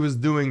ask what he was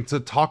doing to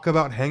talk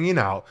about hanging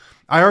out,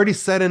 I already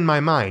said in my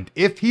mind,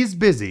 if he's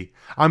busy,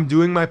 I'm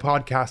doing my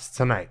podcast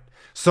tonight.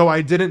 So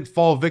I didn't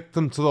fall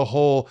victim to the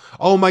whole,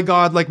 oh my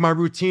God, like my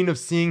routine of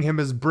seeing him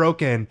is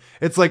broken.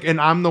 It's like,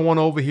 and I'm the one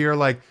over here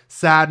like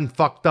sad and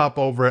fucked up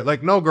over it.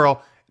 Like, no,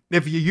 girl,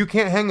 if you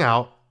can't hang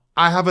out,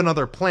 I have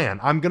another plan.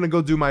 I'm going to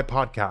go do my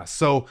podcast.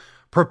 So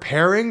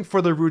preparing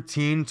for the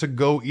routine to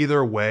go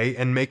either way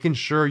and making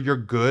sure you're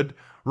good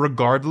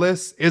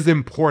regardless is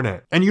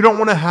important. And you don't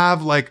want to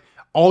have like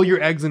all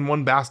your eggs in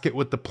one basket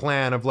with the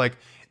plan of like,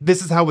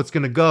 this is how it's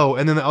going to go.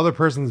 And then the other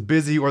person's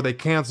busy or they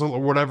cancel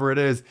or whatever it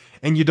is.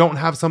 And you don't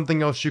have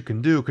something else you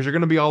can do because you're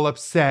going to be all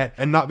upset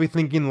and not be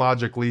thinking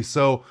logically.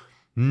 So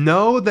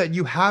know that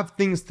you have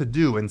things to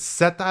do and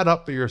set that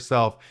up for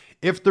yourself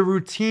if the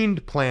routine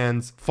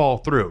plans fall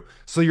through.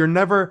 So you're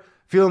never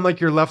feeling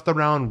like you're left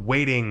around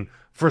waiting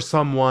for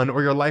someone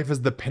or your life is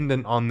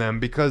dependent on them,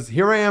 because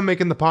here I am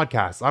making the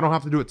podcast. I don't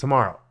have to do it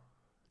tomorrow.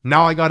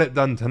 Now I got it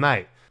done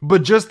tonight.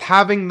 But just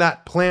having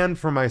that plan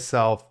for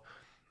myself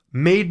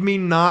made me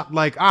not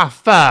like,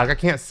 fuck, I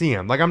can't see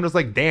him. Like, I'm just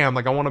like, damn,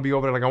 like I want to be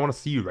over there. Like, I want to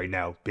see you right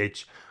now,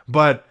 bitch.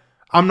 But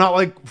I'm not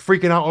like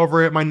freaking out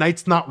over it. My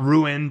night's not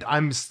ruined.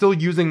 I'm still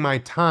using my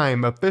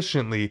time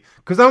efficiently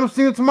because I'm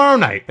seeing it tomorrow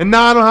night. And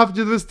now I don't have to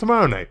do this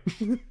tomorrow night.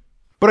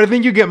 But I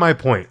think you get my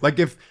point. Like,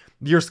 if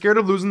you're scared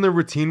of losing the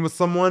routine with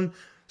someone,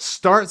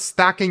 start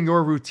stacking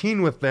your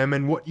routine with them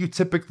and what you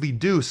typically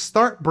do.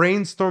 Start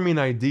brainstorming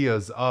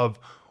ideas of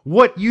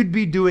what you'd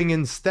be doing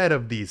instead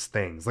of these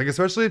things. Like,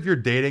 especially if you're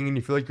dating and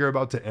you feel like you're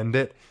about to end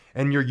it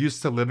and you're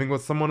used to living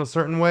with someone a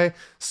certain way,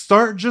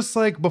 start just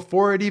like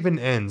before it even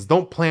ends.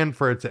 Don't plan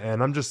for it to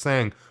end. I'm just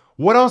saying,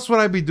 what else would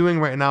I be doing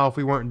right now if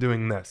we weren't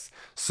doing this?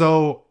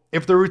 So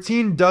if the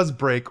routine does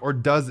break or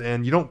does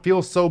end, you don't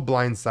feel so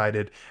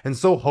blindsided and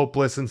so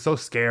hopeless and so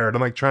scared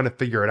and like trying to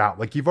figure it out.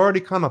 Like, you've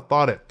already kind of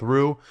thought it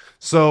through.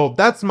 So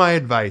that's my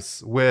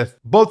advice with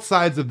both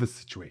sides of the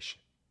situation.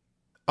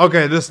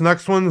 Okay, this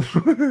next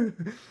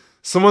one.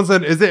 Someone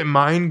said, is it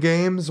mind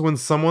games when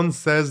someone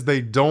says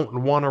they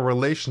don't want a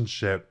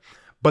relationship,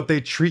 but they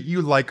treat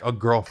you like a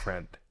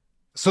girlfriend?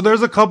 So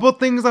there's a couple of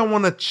things I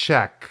want to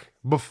check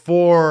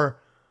before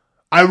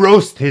I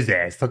roast his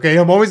ass, okay?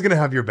 I'm always going to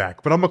have your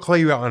back, but I'm going to call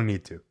you out when I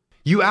need to.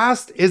 You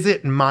asked, is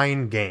it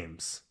mind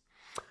games?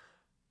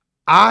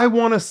 I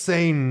want to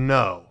say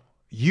no.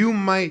 You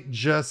might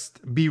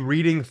just be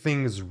reading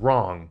things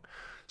wrong.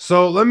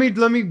 So let me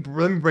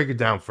break it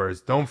down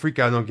first. Don't freak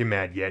out. Don't get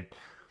mad yet.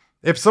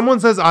 If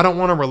someone says, I don't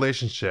want a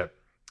relationship,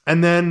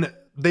 and then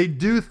they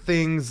do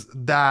things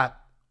that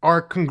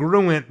are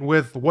congruent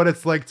with what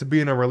it's like to be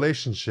in a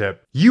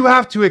relationship, you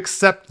have to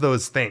accept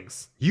those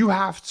things. You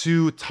have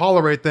to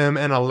tolerate them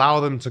and allow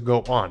them to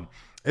go on.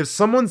 If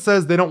someone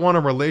says they don't want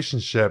a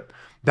relationship,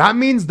 that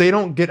means they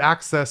don't get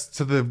access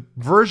to the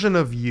version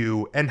of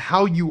you and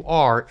how you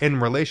are in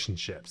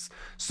relationships.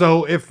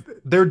 So if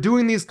they're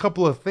doing these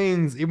couple of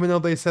things, even though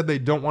they said they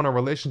don't want a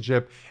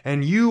relationship,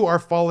 and you are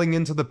falling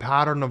into the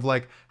pattern of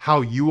like how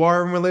you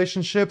are in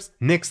relationships,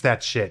 nix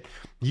that shit.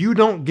 You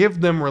don't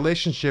give them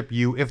relationship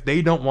you if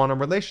they don't want a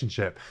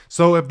relationship.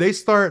 So if they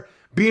start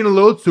being a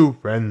little too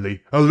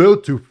friendly, a little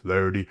too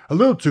flirty, a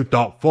little too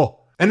thoughtful,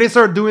 and they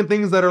start doing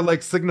things that are like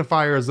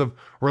signifiers of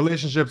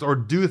relationships, or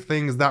do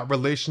things that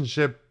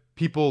relationship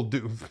people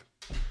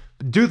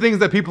do things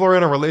that people are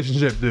in a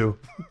relationship do,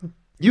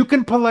 you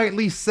can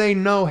politely say,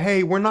 no,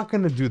 hey, we're not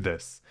going to do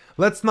this.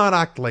 Let's not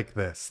act like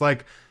this.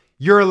 Like,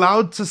 you're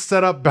allowed to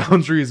set up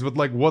boundaries with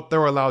like what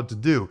they're allowed to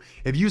do.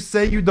 If you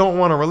say you don't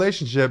want a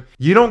relationship,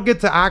 you don't get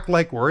to act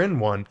like we're in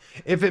one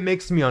if it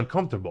makes me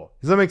uncomfortable.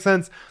 Does that make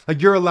sense?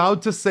 Like, you're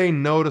allowed to say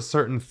no to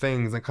certain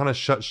things and kind of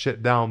shut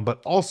shit down.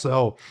 But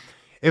also,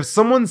 if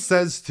someone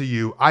says to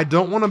you, I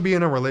don't want to be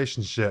in a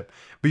relationship,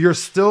 but you're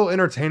still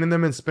entertaining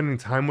them and spending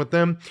time with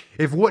them,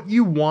 if what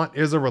you want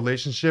is a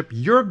relationship,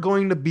 you're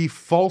going to be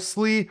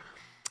falsely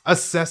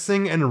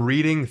assessing and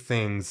reading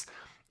things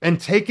and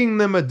taking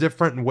them a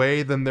different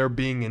way than they're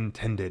being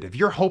intended. If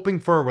you're hoping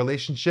for a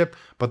relationship,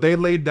 but they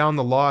laid down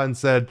the law and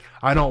said,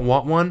 I don't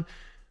want one,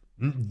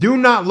 do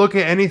not look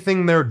at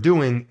anything they're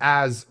doing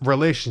as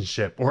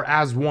relationship or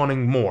as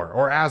wanting more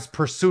or as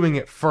pursuing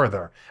it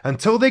further.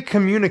 Until they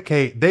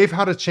communicate they've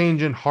had a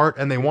change in heart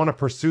and they want to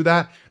pursue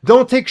that,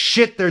 don't take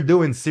shit they're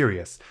doing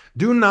serious.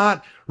 Do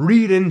not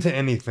read into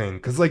anything,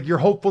 because like your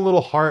hopeful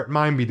little heart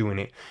might be doing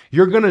it.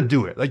 You're going to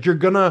do it. Like, you're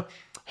going to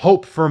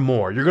hope for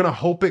more. You're going to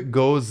hope it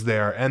goes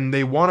there and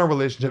they want a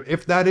relationship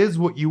if that is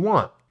what you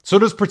want. So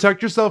just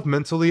protect yourself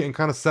mentally and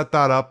kind of set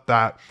that up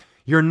that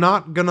you're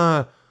not going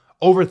to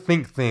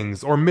overthink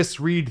things or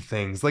misread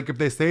things. Like, if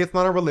they say it's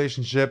not a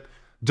relationship,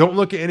 don't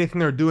look at anything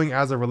they're doing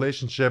as a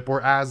relationship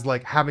or as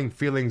like having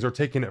feelings or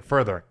taking it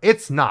further.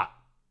 It's not,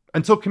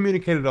 until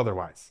communicated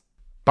otherwise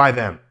by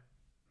them.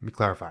 Let me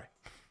clarify.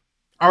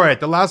 All right,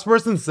 the last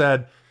person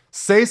said,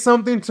 say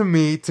something to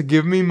me to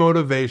give me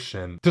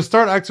motivation to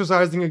start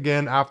exercising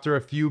again after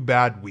a few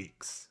bad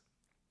weeks.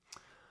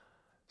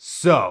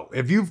 So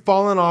if you've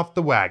fallen off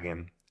the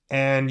wagon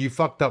and you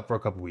fucked up for a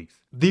couple weeks,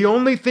 the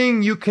only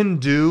thing you can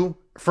do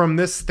from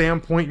this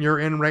standpoint you're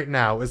in right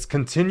now is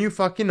continue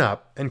fucking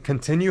up and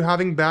continue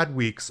having bad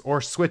weeks, or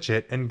switch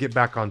it and get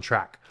back on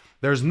track.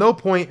 There's no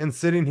point in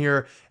sitting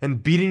here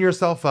and beating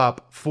yourself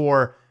up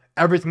for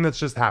everything that's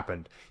just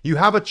happened. You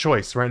have a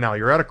choice right now.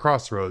 You're at a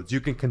crossroads.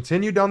 You can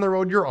continue down the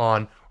road you're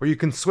on, or you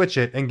can switch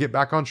it and get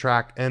back on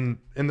track and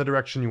in the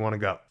direction you want to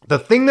go. The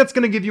thing that's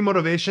going to give you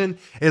motivation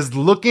is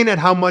looking at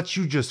how much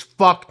you just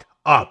fucked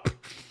up.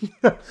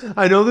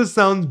 I know this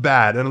sounds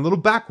bad and a little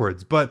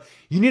backwards, but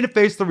you need to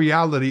face the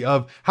reality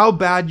of how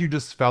bad you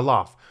just fell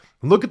off.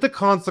 Look at the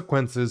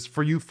consequences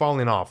for you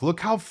falling off. Look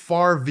how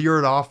far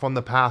veered off on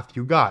the path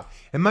you got.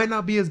 It might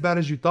not be as bad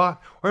as you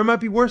thought, or it might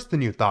be worse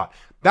than you thought.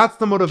 That's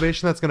the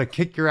motivation that's going to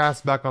kick your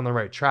ass back on the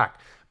right track.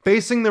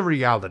 Facing the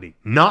reality,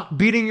 not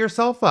beating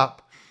yourself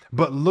up,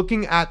 but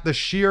looking at the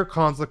sheer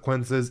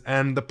consequences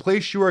and the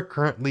place you are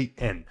currently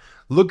in.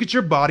 Look at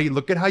your body,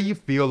 look at how you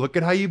feel, look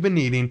at how you've been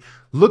eating,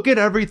 look at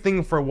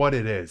everything for what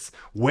it is.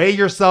 Weigh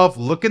yourself,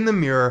 look in the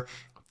mirror,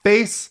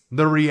 face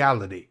the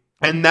reality.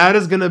 And that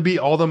is going to be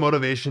all the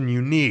motivation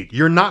you need.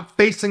 You're not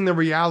facing the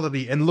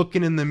reality and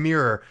looking in the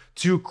mirror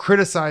to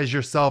criticize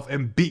yourself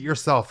and beat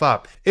yourself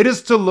up. It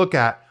is to look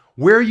at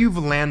where you've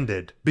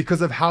landed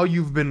because of how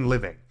you've been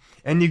living.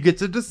 And you get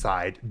to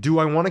decide, do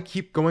I want to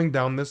keep going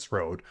down this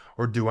road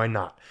or do I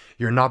not?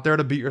 You're not there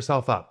to beat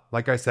yourself up.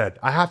 Like I said,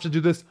 I have to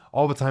do this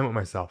all the time with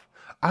myself.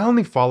 I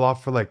only fall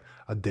off for like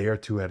a day or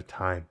two at a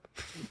time.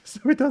 So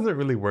it doesn't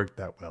really work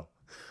that well.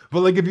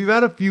 But like if you've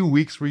had a few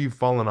weeks where you've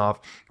fallen off,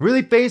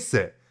 really face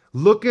it.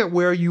 Look at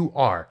where you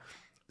are.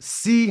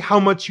 See how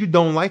much you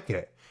don't like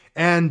it.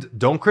 And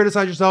don't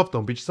criticize yourself.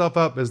 Don't beat yourself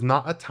up. It's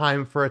not a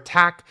time for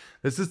attack.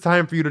 This is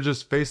time for you to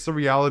just face the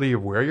reality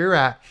of where you're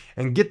at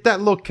and get that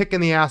little kick in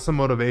the ass of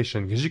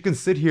motivation. Because you can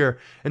sit here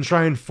and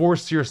try and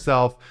force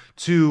yourself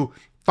to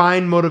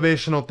find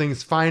motivational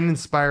things, find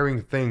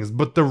inspiring things.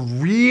 But the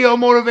real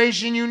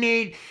motivation you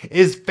need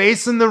is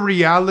facing the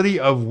reality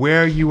of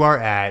where you are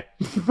at.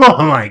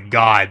 Oh my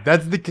God.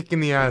 That's the kick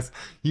in the ass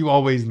you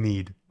always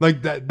need.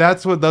 Like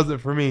that's what does it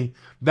for me.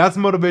 That's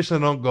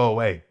motivation that don't go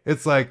away.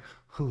 It's like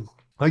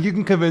you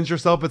can convince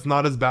yourself it's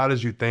not as bad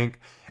as you think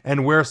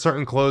and wear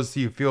certain clothes so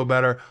you feel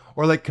better,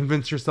 or like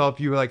convince yourself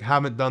you like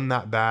haven't done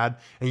that bad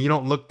and you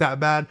don't look that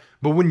bad.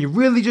 But when you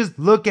really just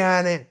look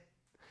at it,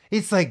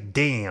 it's like,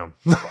 damn.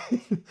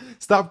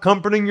 Stop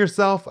comforting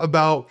yourself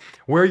about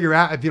where you're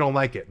at if you don't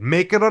like it.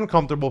 Make it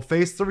uncomfortable,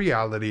 face the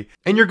reality,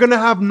 and you're going to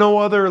have no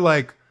other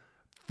like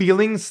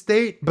feeling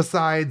state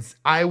besides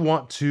I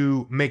want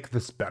to make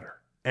this better.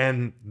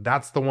 And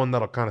that's the one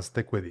that'll kind of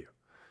stick with you.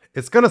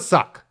 It's going to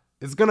suck.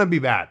 It's going to be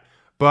bad,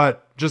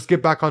 but just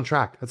get back on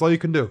track. That's all you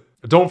can do.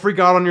 Don't freak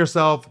out on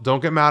yourself.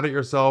 Don't get mad at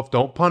yourself.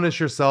 Don't punish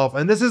yourself.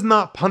 And this is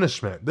not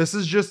punishment. This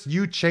is just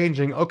you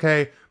changing.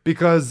 Okay,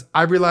 because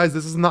I realize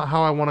this is not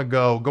how I want to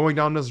go. Going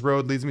down this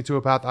road leads me to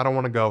a path I don't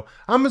want to go.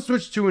 I'm going to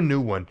switch to a new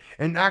one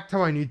and act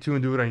how I need to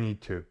and do what I need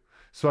to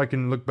so I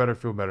can look better,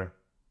 feel better,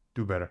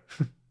 do better.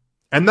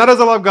 And that is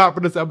all I've got for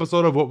this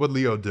episode of What Would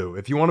Leo Do?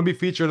 If you want to be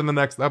featured in the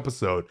next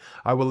episode,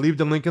 I will leave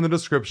the link in the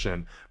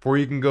description for where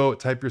you can go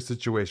type your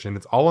situation.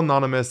 It's all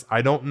anonymous.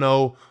 I don't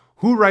know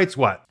who writes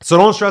what. So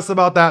don't stress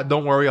about that.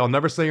 Don't worry. I'll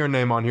never say your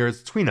name on here.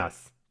 It's between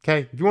us.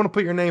 Okay? If you want to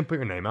put your name, put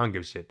your name. I don't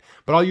give a shit.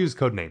 But I'll use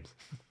code names.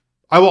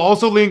 I will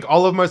also link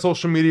all of my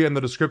social media in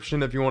the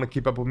description if you want to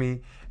keep up with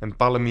me and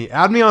follow me.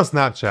 Add me on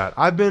Snapchat.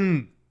 I've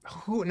been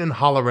hooting and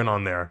hollering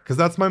on there because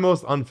that's my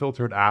most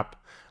unfiltered app.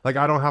 Like,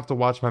 I don't have to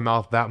watch my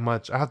mouth that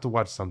much. I have to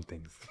watch some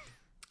things.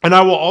 And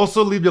I will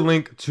also leave a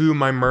link to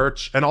my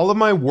merch and all of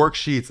my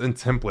worksheets and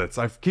templates.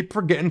 I keep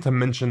forgetting to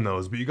mention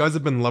those, but you guys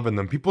have been loving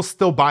them. People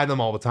still buy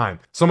them all the time.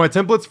 So my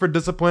templates for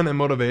discipline and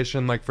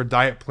motivation, like for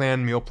diet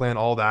plan, meal plan,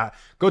 all that,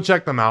 go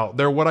check them out.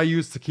 They're what I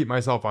use to keep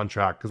myself on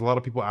track because a lot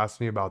of people ask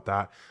me about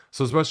that.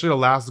 So especially the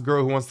last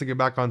girl who wants to get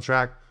back on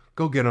track,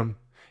 go get them.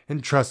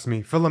 And trust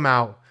me, fill them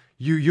out.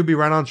 You'll be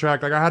right on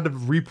track. Like I had to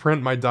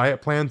reprint my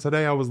diet plan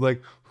today. I was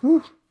like,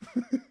 whew.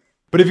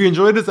 But if you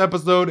enjoyed this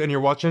episode and you're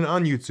watching it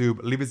on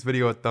YouTube, leave this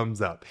video a thumbs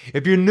up.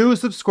 If you're new,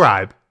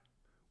 subscribe.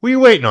 What are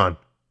you waiting on?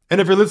 And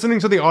if you're listening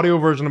to the audio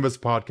version of this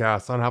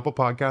podcast on Apple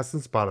Podcasts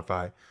and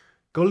Spotify,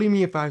 go leave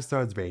me a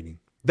 5-star rating.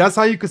 That's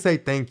how you can say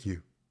thank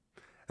you.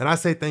 And I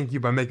say thank you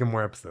by making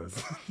more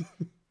episodes.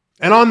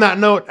 And on that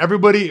note,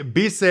 everybody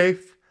be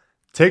safe,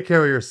 take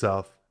care of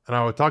yourself, and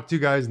I will talk to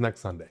you guys next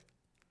Sunday.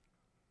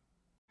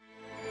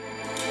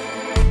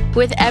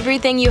 With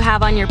everything you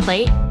have on your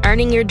plate,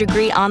 earning your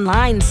degree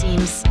online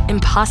seems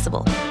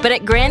impossible. But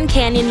at Grand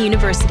Canyon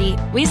University,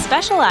 we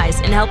specialize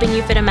in helping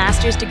you fit a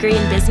master's degree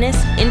in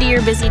business into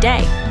your busy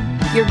day.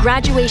 Your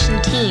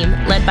graduation team,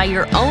 led by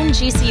your own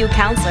GCU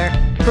counselor,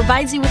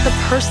 provides you with the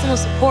personal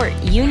support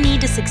you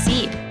need to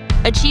succeed.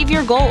 Achieve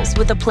your goals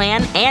with a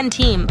plan and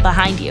team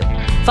behind you.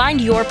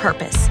 Find your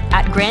purpose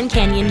at Grand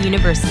Canyon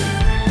University.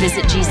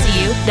 Visit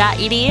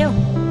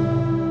gcu.edu.